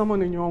maybe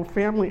someone in your own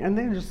family, and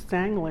they're just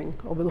dangling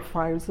over the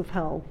fires of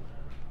hell,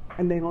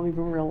 and they don't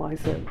even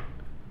realize it.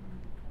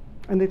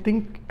 And they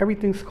think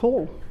everything's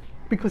cool,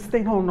 because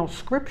they don't know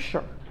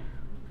Scripture.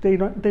 They're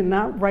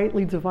not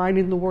rightly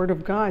dividing the Word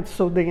of God,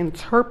 so they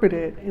interpret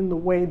it in the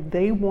way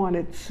they want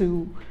it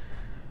to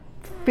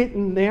fit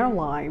in their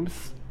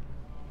lives,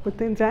 but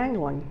they're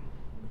dangling.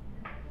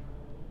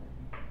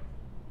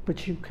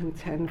 But you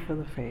contend for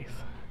the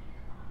faith.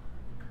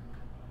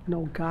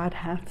 No, God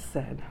hath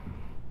said.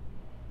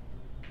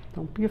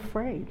 Don't be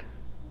afraid.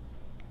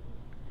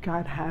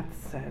 God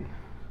hath said.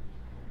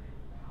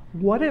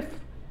 What if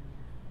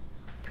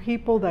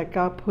people that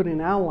God put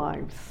in our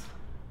lives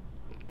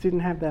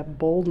didn't have that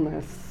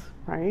boldness,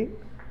 right,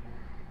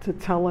 to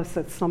tell us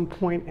at some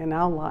point in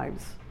our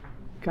lives,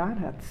 God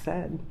hath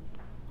said.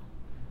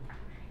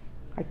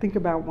 I think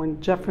about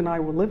when Jeff and I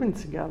were living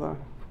together.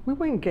 We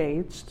were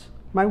engaged.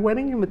 My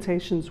wedding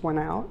invitations went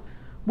out.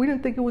 We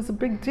didn't think it was a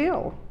big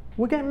deal.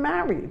 We're getting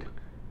married.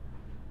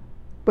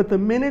 But the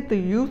minute the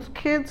youth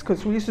kids,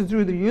 because we used to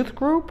do the youth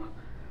group,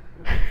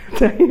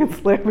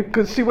 Diane's laughing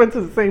because she went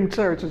to the same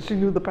church and she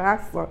knew the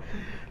pastor.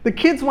 The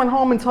kids went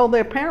home and told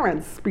their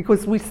parents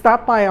because we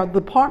stopped by our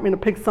department to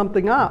pick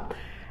something up.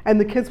 And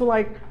the kids were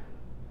like,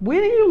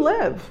 where do you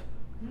live?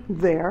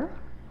 There.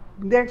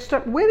 Where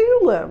do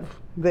you live?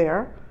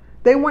 There.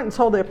 They went and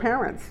told their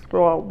parents.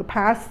 Well, the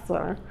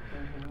pastor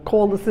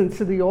called us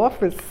into the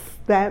office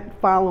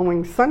that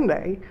following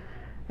Sunday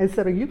and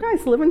said, are you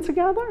guys living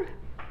together?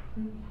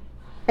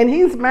 And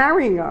he's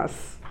marrying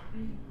us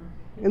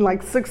in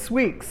like 6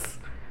 weeks.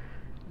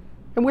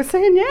 And we're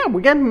saying, yeah,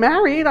 we're getting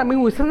married. I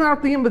mean, we're sending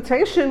out the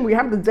invitation. We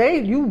have the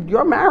date.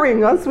 You're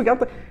marrying us.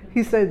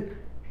 He said,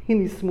 he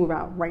needs to move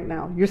out right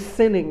now. You're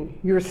sinning.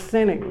 You're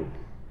sinning.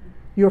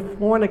 You're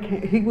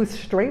fornicating. He was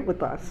straight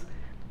with us.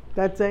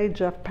 That day,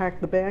 Jeff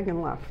packed the bag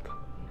and left.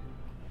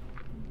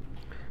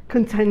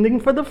 Contending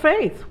for the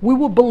faith. We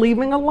were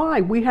believing a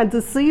lie. We had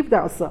deceived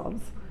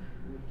ourselves.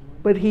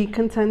 But he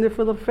contended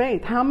for the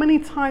faith. How many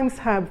times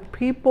have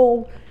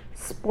people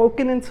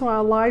spoken into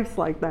our lives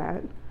like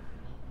that?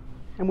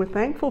 And we're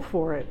thankful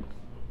for it.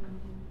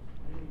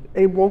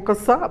 It woke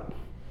us up.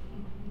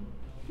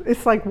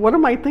 It's like, what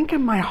am I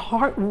thinking? My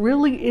heart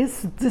really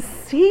is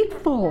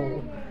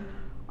deceitful.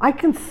 I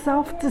can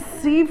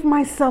self-deceive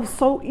myself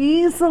so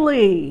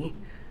easily.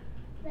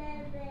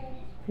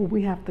 Well,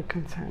 we have to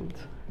contend.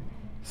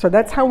 So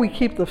that's how we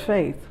keep the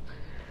faith.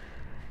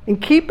 In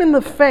keeping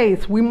the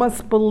faith, we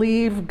must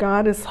believe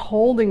God is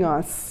holding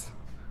us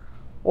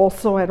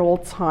also at all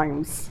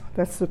times.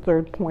 That's the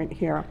third point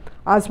here.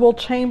 Oswald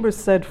Chambers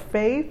said,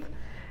 faith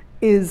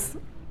is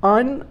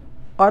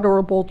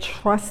unutterable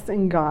trust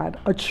in God,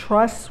 a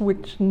trust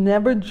which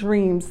never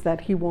dreams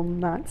that He will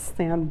not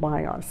stand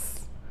by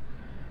us.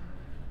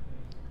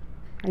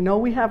 I know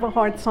we have a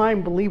hard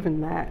time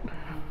believing that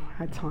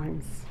at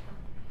times.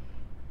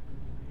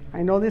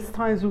 I know there's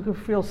times we can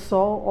feel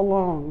so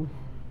alone.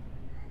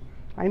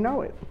 I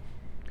know it,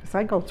 because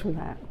I go through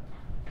that.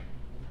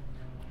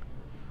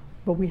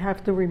 But we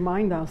have to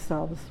remind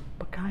ourselves,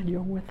 but God,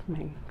 you're with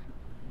me.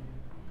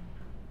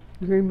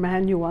 You're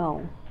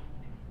Emmanuel.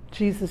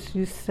 Jesus,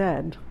 you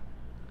said,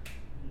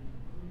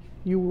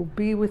 you will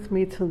be with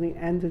me till the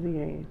end of the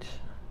age.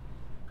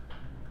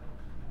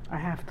 I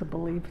have to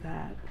believe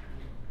that.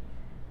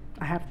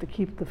 I have to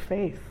keep the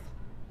faith.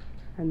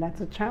 And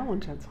that's a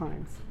challenge at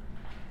times.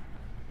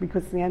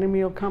 Because the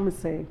enemy will come and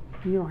say,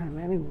 you don't have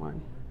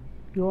anyone.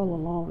 You're all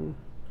alone.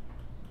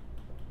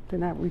 They're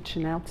not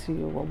reaching out to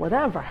you or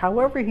whatever.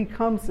 However he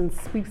comes and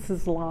speaks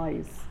his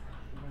lies,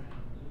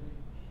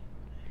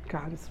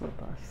 God is with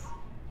us.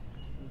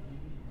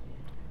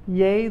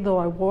 Yea, though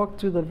I walk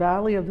through the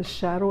valley of the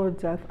shadow of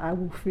death, I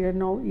will fear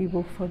no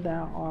evil, for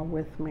thou art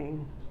with me.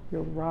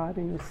 Your rod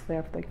and your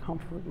staff, they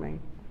comfort me.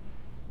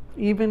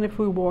 Even if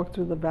we walk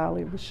through the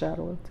valley of the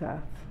shadow of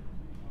death,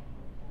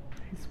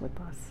 He's with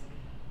us.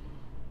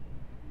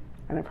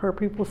 And I've heard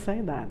people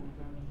say that.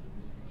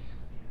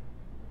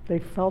 They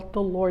felt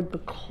the Lord the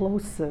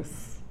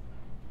closest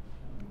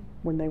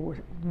when they were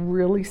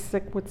really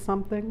sick with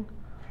something,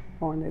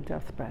 or on their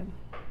deathbed.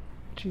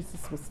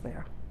 Jesus was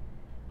there.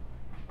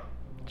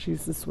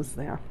 Jesus was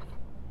there.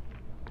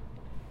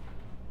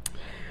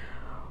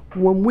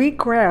 When we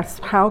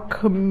grasp how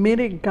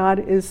committed God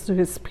is to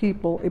his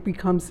people, it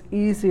becomes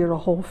easier to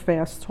hold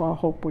fast to our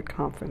hope with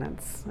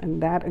confidence.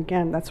 And that,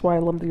 again, that's why I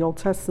love the Old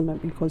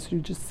Testament, because you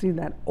just see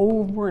that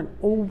over and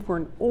over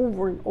and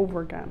over and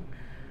over again,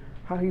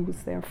 how he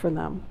was there for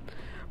them.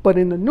 But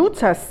in the New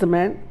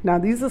Testament, now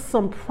these are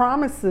some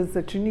promises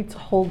that you need to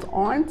hold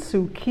on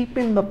to,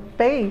 keeping the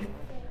faith,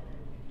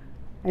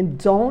 and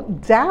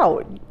don't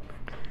doubt.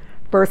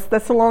 1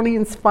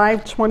 Thessalonians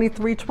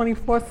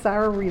 5:23-24,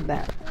 Sarah, read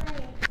that.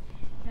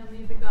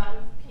 The God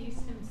of peace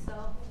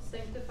himself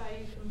sanctify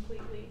you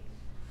completely,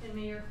 and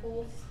may your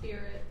whole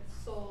spirit,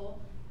 soul,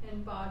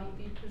 and body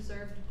be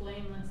preserved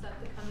blameless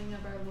at the coming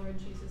of our Lord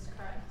Jesus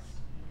Christ.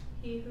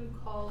 He who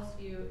calls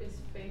you is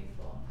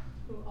faithful,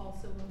 who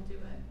also will do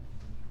it.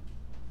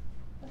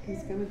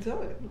 He's going to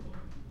do it.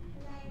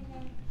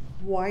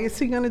 Why is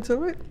he going to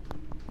do it?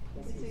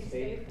 He's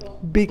faithful.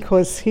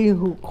 Because he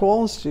who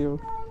calls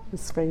you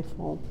is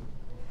faithful.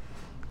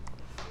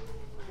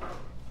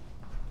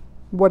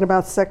 What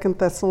about 2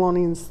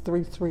 Thessalonians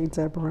 3:3,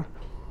 Deborah?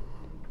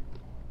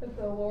 But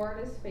the Lord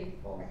is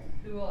faithful,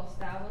 who will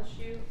establish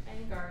you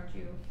and guard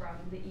you from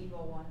the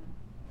evil one.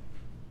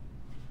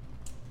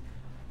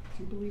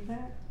 Do you believe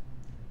that?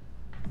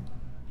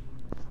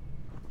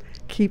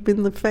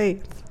 Keeping the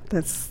faith.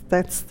 That's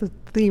the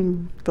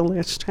theme, the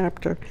last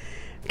chapter.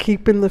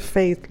 Keeping the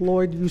faith.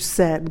 Lord, you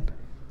said.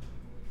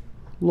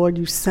 Lord,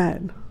 you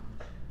said.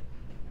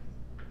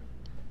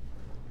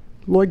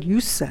 Lord,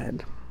 you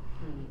said.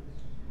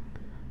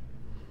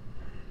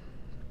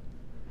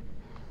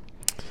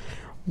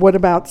 What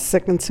about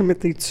 2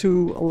 Timothy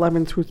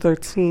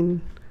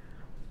 2:11-13?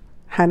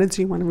 Hannah,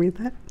 do you want to read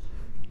that?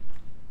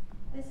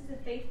 This is a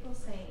faithful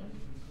saying,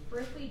 for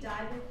if we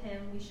die with him,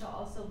 we shall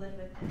also live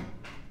with him.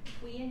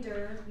 If we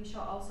endure, we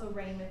shall also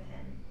reign with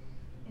him.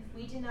 If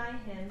we deny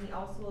him, he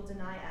also will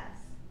deny us.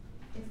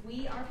 If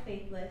we are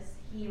faithless,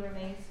 he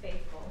remains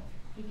faithful.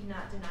 He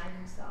cannot deny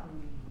himself.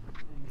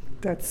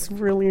 That's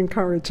really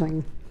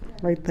encouraging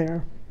right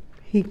there.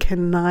 He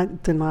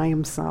cannot deny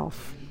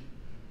himself.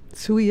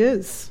 It's who he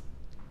is.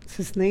 It's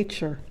his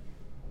nature.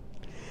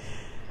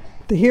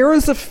 The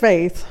heroes of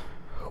faith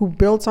who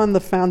built on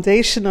the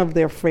foundation of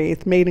their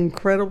faith made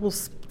incredible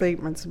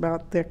statements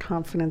about their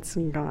confidence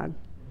in God.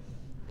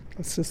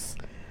 Let's just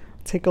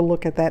take a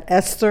look at that.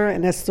 Esther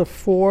and Esther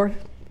 4,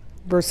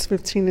 verse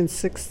 15 and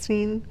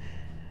 16.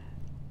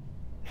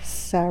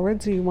 Sarah,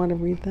 do you want to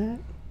read that?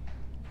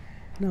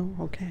 No?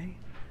 Okay.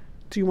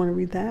 Do you want to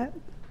read that,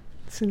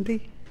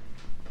 Cindy?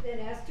 Then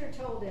Esther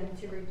told them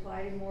to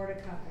reply to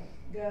Mordecai,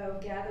 "Go,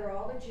 gather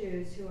all the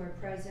Jews who are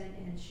present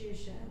in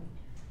Shushan,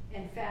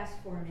 and fast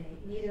for me.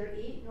 Neither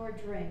eat nor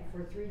drink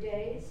for 3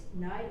 days,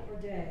 night or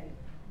day.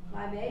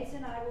 My maids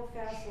and I will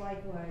fast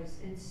likewise,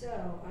 and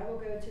so I will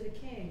go to the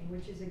king,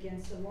 which is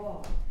against the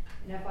law.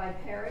 And if I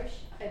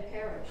perish, I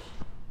perish."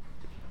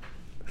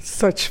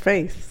 Such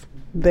faith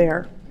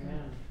there.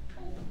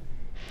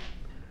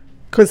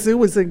 Because it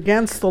was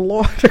against the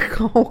law to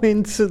go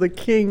into the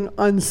king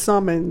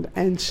unsummoned.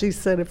 And she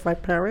said, if I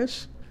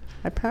perish,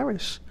 I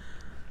perish.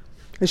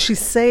 And she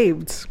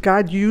saved.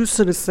 God used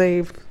her to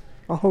save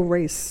a whole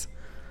race,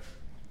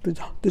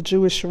 the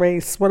Jewish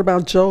race. What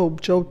about Job?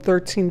 Job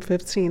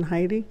 13:15,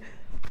 Heidi?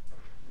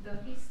 Though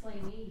he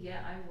slay me,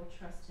 yet I will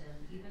trust him.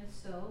 Even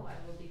so, I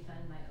will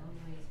defend my own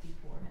ways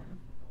before him.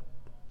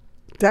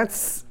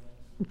 That's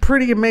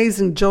pretty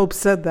amazing. Job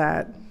said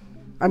that.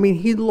 I mean,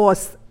 he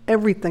lost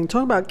everything.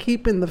 Talking about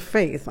keeping the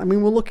faith. I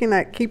mean, we're looking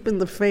at keeping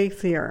the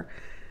faith here.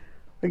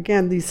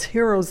 Again, these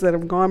heroes that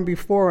have gone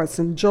before us.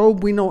 And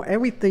Job, we know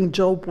everything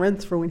Job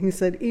went through. And he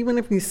said, even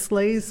if he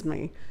slays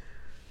me,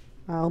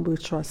 I will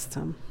trust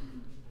him.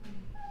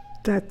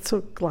 That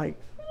took,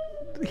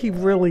 he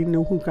really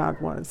knew who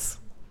God was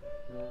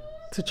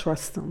to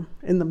trust him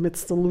in the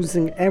midst of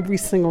losing every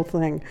single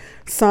thing.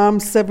 Psalm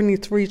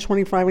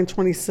 73:25 and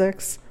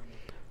 26.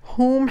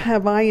 Whom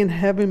have I in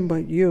heaven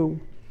but you?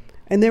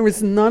 And there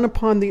is none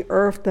upon the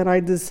earth that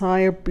I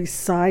desire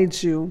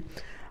besides you.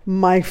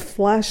 My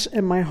flesh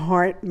and my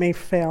heart may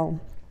fail,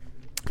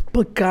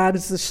 but God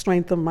is the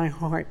strength of my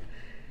heart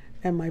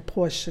and my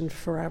portion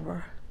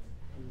forever.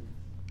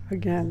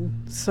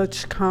 Again,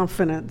 such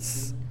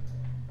confidence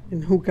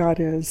in who God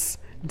is.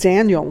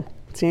 Daniel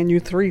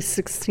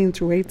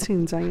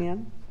 3:16-18,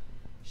 Diane.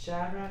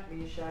 Shadrach,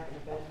 Meshach, and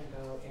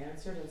Abednego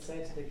answered and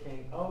said to the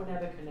king, O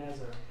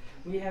Nebuchadnezzar,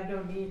 we have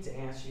no need to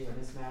answer you in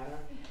this matter.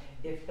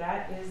 If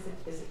that is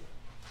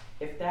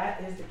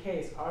the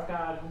case, our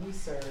God whom we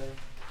serve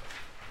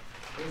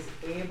is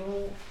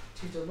able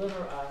to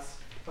deliver us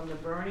from the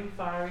burning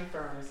fiery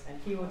furnace,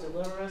 and he will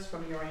deliver us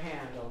from your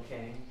hand, O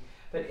king.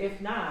 But if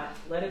not,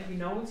 let it be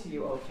known to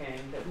you, O king,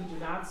 that we do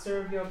not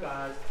serve your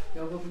gods,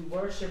 nor will we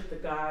worship the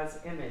God's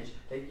image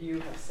that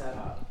you have set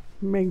up.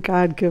 May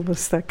God give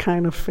us that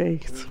kind of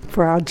faith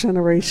for our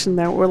generation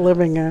that we're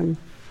living in.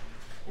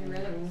 I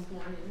read it this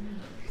morning.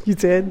 You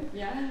did?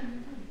 Yeah.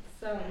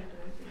 So encouraging.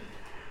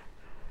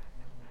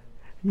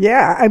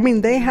 Yeah, I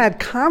mean, they had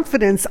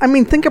confidence. I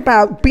mean, think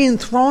about being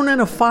thrown in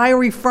a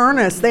fiery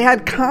furnace. They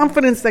had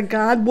confidence that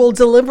God will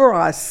deliver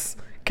us.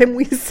 Can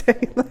we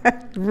say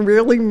that?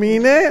 Really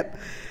mean it?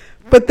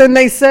 But then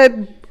they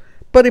said,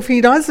 but if he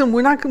doesn't,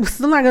 we're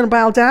still not going to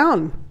bow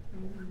down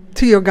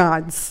to your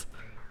gods.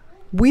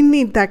 We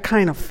need that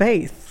kind of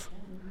faith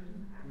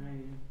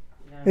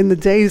in the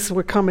days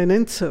we're coming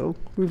into.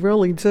 We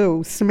really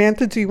do.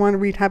 Samantha, do you want to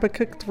read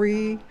Habakkuk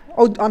 3?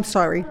 Oh, I'm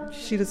sorry.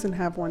 She doesn't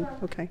have one.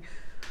 Okay.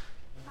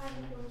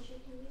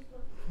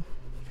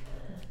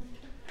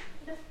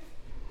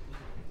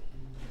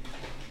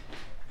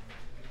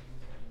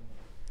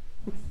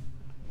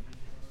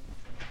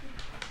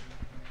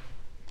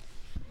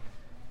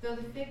 Though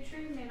the fig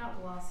tree may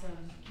not blossom,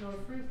 nor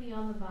fruit be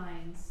on the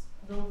vines,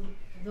 though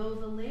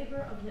the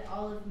labor of the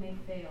olive may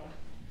fail,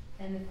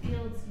 and the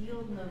fields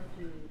yield no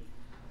food,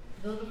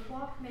 though the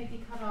flock may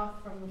be cut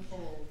off from the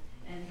fold,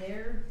 and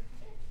there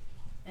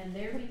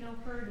be no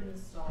herd in the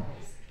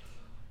stalls,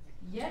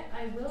 yet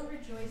I will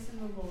rejoice in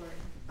the Lord.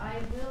 I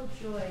will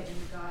joy in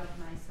the God of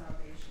my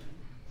salvation.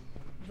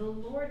 The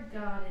Lord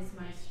God is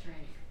my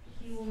strength.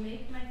 He will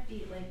make my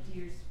feet like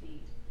deer's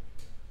feet,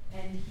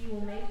 and he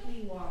will make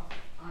me walk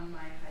on my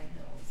high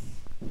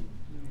hills.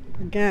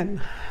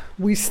 Again,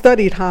 we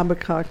studied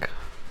Habakkuk.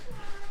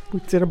 We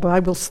did a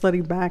Bible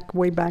study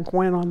way back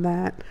when on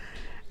that.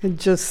 And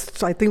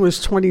just, I think it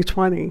was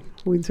 2020,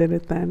 we did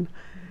it then.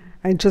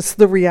 And just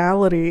the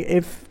reality,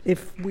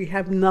 if we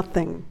have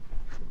nothing,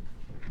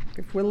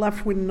 if we're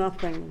left with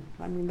nothing,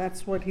 I mean,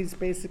 that's what he's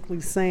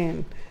basically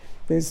saying.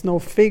 There's no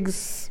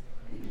figs,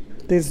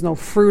 there's no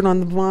fruit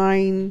on the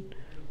vine,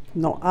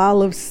 no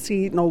olive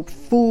seed, no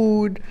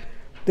food,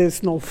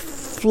 there's no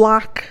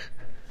flock.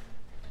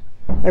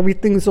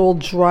 Everything's all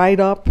dried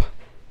up.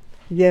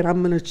 Yet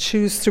I'm going to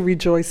choose to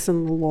rejoice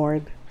in the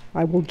Lord.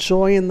 I will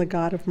joy in the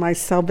God of my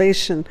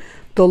salvation.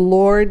 The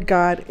Lord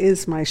God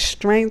is my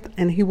strength,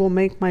 and he will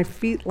make my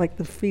feet like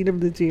the feet of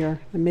the deer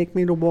and make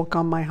me to walk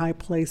on my high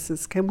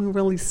places. Can we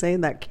really say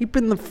that?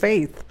 Keeping the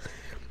faith.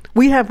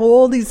 We have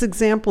all these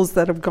examples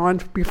that have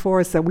gone before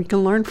us that we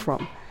can learn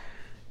from,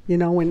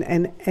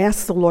 and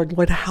ask the Lord,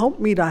 help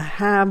me to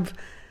have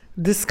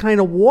this kind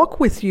of walk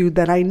with you,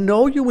 that I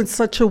know you in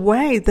such a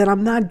way that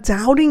I'm not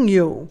doubting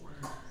you,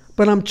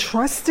 but I'm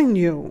trusting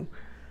you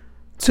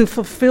to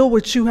fulfill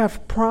what you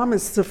have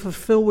promised, to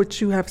fulfill what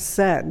you have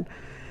said.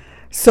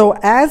 So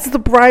as the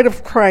bride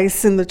of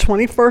Christ in the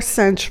 21st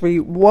century,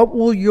 what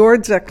will your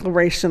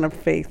declaration of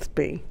faith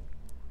be?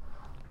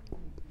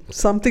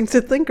 Something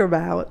to think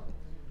about.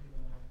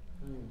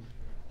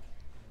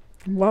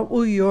 What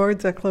will your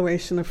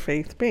declaration of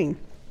faith be?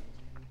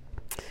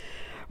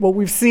 Well,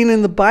 we've seen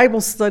in the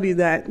Bible study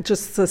that,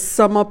 just to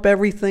sum up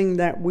everything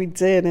that we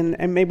did,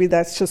 and maybe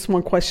that's just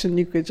one question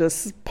you could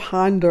just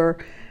ponder.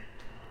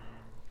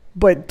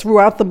 But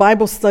throughout the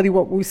Bible study,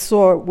 what we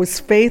saw was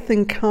faith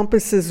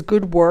encompasses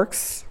good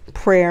works,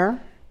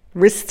 prayer,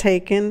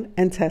 risk-taking,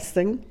 and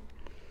testing.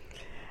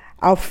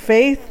 Our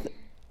faith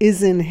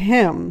is in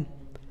him,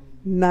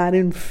 not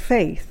in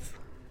faith.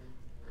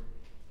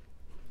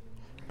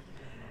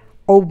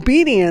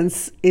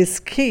 Obedience is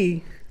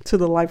key to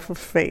the life of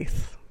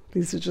faith.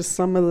 These are just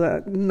some of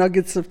the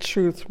nuggets of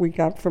truth we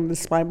got from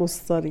this Bible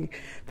study.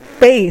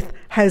 Faith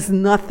has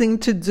nothing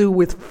to do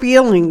with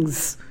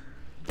feelings.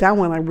 That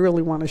one I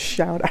really want to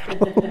shout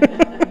out.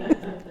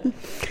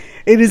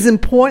 It is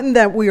important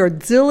that we are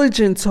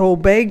diligent to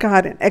obey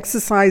God and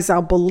exercise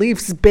our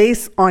beliefs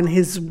based on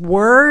his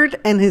word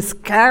and his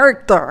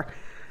character.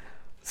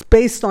 It's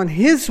based on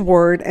his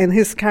word and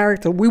his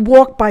character. We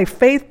walk by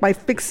faith by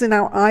fixing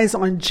our eyes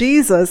on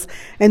Jesus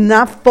and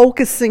not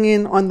focusing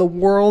in on the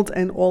world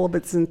and all of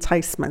its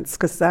enticements,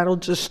 because that'll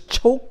just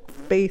choke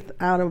faith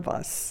out of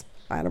us,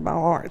 out of our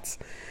hearts.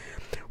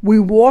 We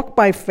walk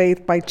by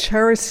faith by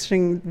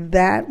cherishing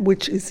that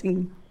which is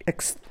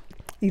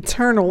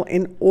eternal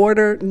in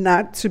order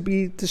not to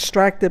be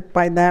distracted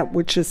by that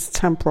which is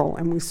temporal.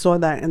 And we saw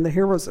that in the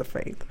heroes of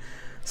faith,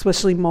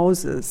 especially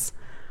Moses,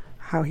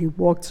 how he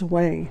walked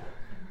away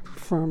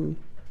from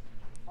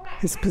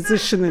his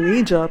position in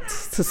Egypt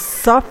to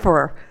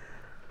suffer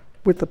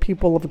with the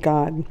people of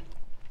God.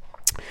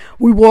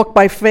 We walk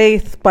by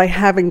faith by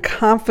having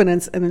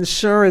confidence and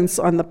assurance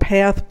on the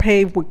path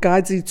paved with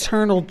God's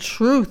eternal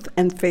truth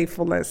and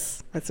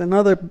faithfulness. That's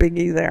another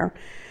biggie there.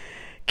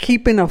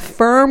 Keeping a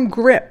firm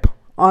grip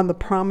on the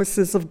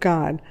promises of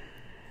God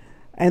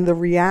and the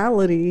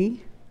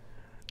reality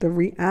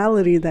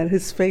that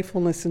his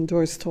faithfulness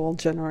endures to all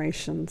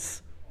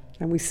generations.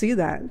 And we see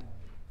that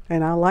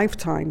in our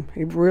lifetime.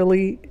 It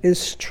really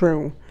is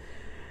true.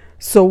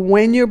 So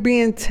when you're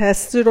being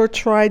tested or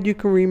tried, you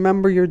can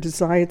remember your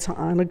desire to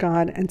honor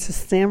God and to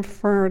stand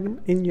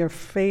firm in your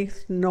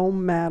faith no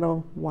matter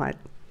what.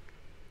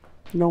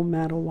 No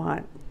matter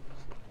what.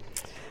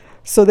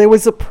 So there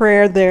was a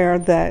prayer there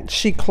that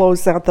she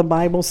closed out the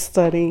Bible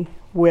study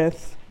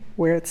with,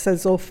 where it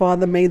says, "Oh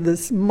Father, may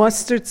this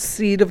mustard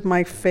seed of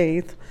my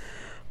faith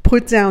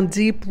put down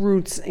deep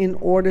roots in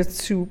order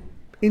to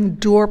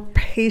endure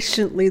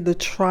patiently the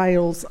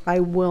trials I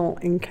will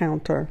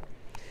encounter.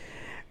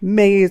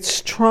 May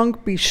its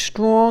trunk be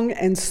strong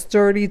and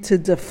sturdy to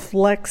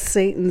deflect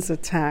Satan's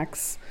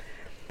attacks.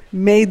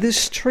 May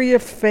this tree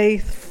of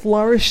faith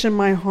flourish in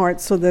my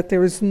heart so that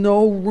there is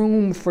no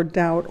room for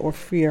doubt or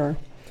fear.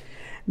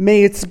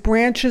 May its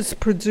branches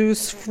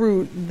produce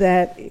fruit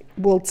that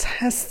will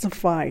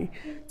testify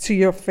to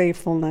your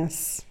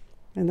faithfulness.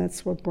 And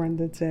that's what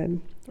Brenda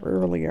did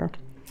earlier.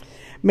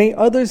 May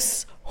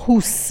others who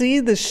see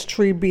this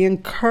tree be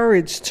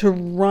encouraged to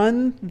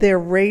run their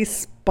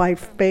race by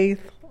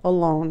faith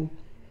alone.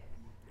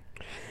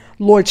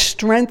 Lord,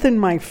 strengthen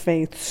my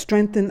faith,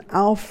 strengthen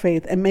our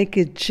faith, and make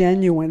it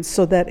genuine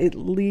so that its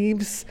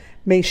leaves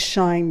may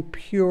shine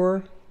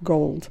pure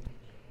gold.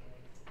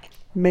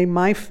 May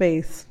my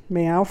faith,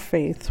 may our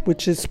faith,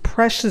 which is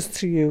precious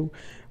to you,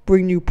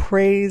 bring you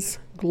praise,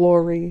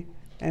 glory,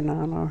 and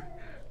honor.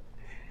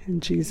 In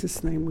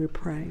Jesus' name we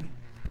pray.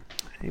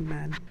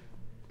 Amen.